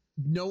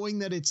knowing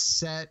that it's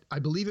set, I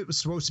believe it was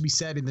supposed to be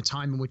set in the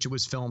time in which it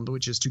was filmed,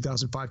 which is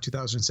 2005,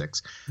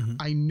 2006.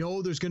 I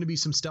know there's going to be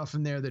some stuff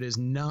in there that is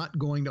not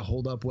going to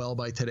hold up well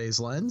by today's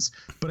lens,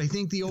 but I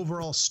think the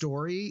overall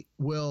story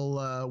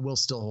will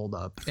still hold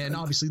up. And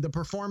obviously the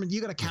performance,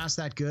 you got to cast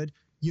that good.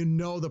 You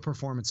know, the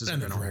performances are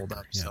going to hold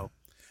up. Yeah. So.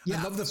 Yeah,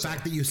 I love the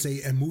fact that you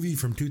say a movie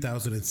from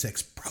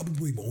 2006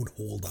 probably won't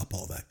hold up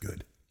all that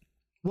good.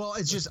 Well,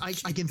 it's just I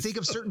can think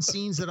of certain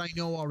scenes that I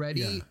know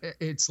already. Yeah.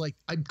 It's like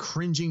I'm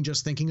cringing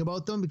just thinking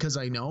about them because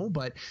I know.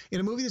 But in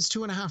a movie that's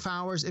 2.5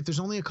 hours, if there's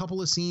only a couple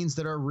of scenes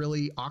that are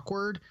really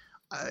awkward,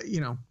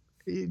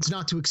 it's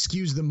not to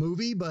excuse the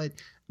movie, but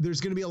there's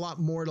going to be a lot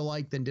more to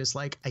like than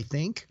dislike, I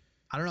think.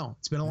 I don't know.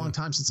 It's been a long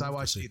time since I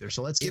watched it either.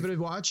 So let's give it a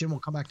watch and we'll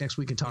come back next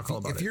week and talk all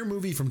about it. If your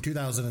movie from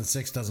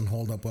 2006 doesn't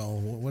hold up well,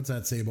 what's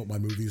that say about my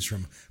movies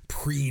from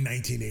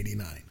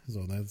pre-1989?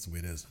 So that's the way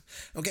it is.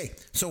 Okay,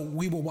 so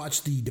we will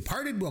watch The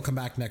Departed. We'll come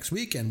back next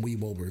week and we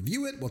will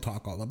review it. We'll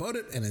talk all about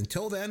it. And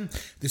until then,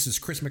 this is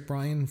Chris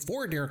McBrien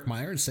for Derek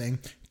Myers saying,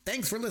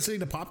 thanks for listening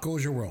to Pop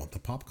Goes Your World, the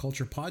pop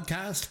culture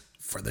podcast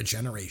for the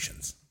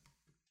generations.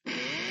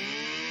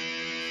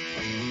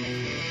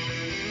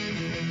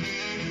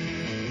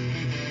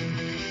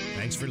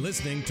 Thanks for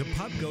listening to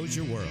Pop Goes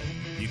Your World.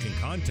 You can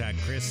contact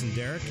Chris and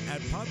Derek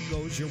at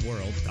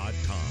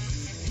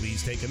popgoesyourworld.com.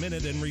 Please take a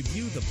minute and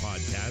review the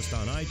podcast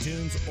on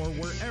iTunes or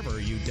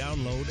wherever you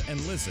download and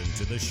listen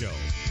to the show.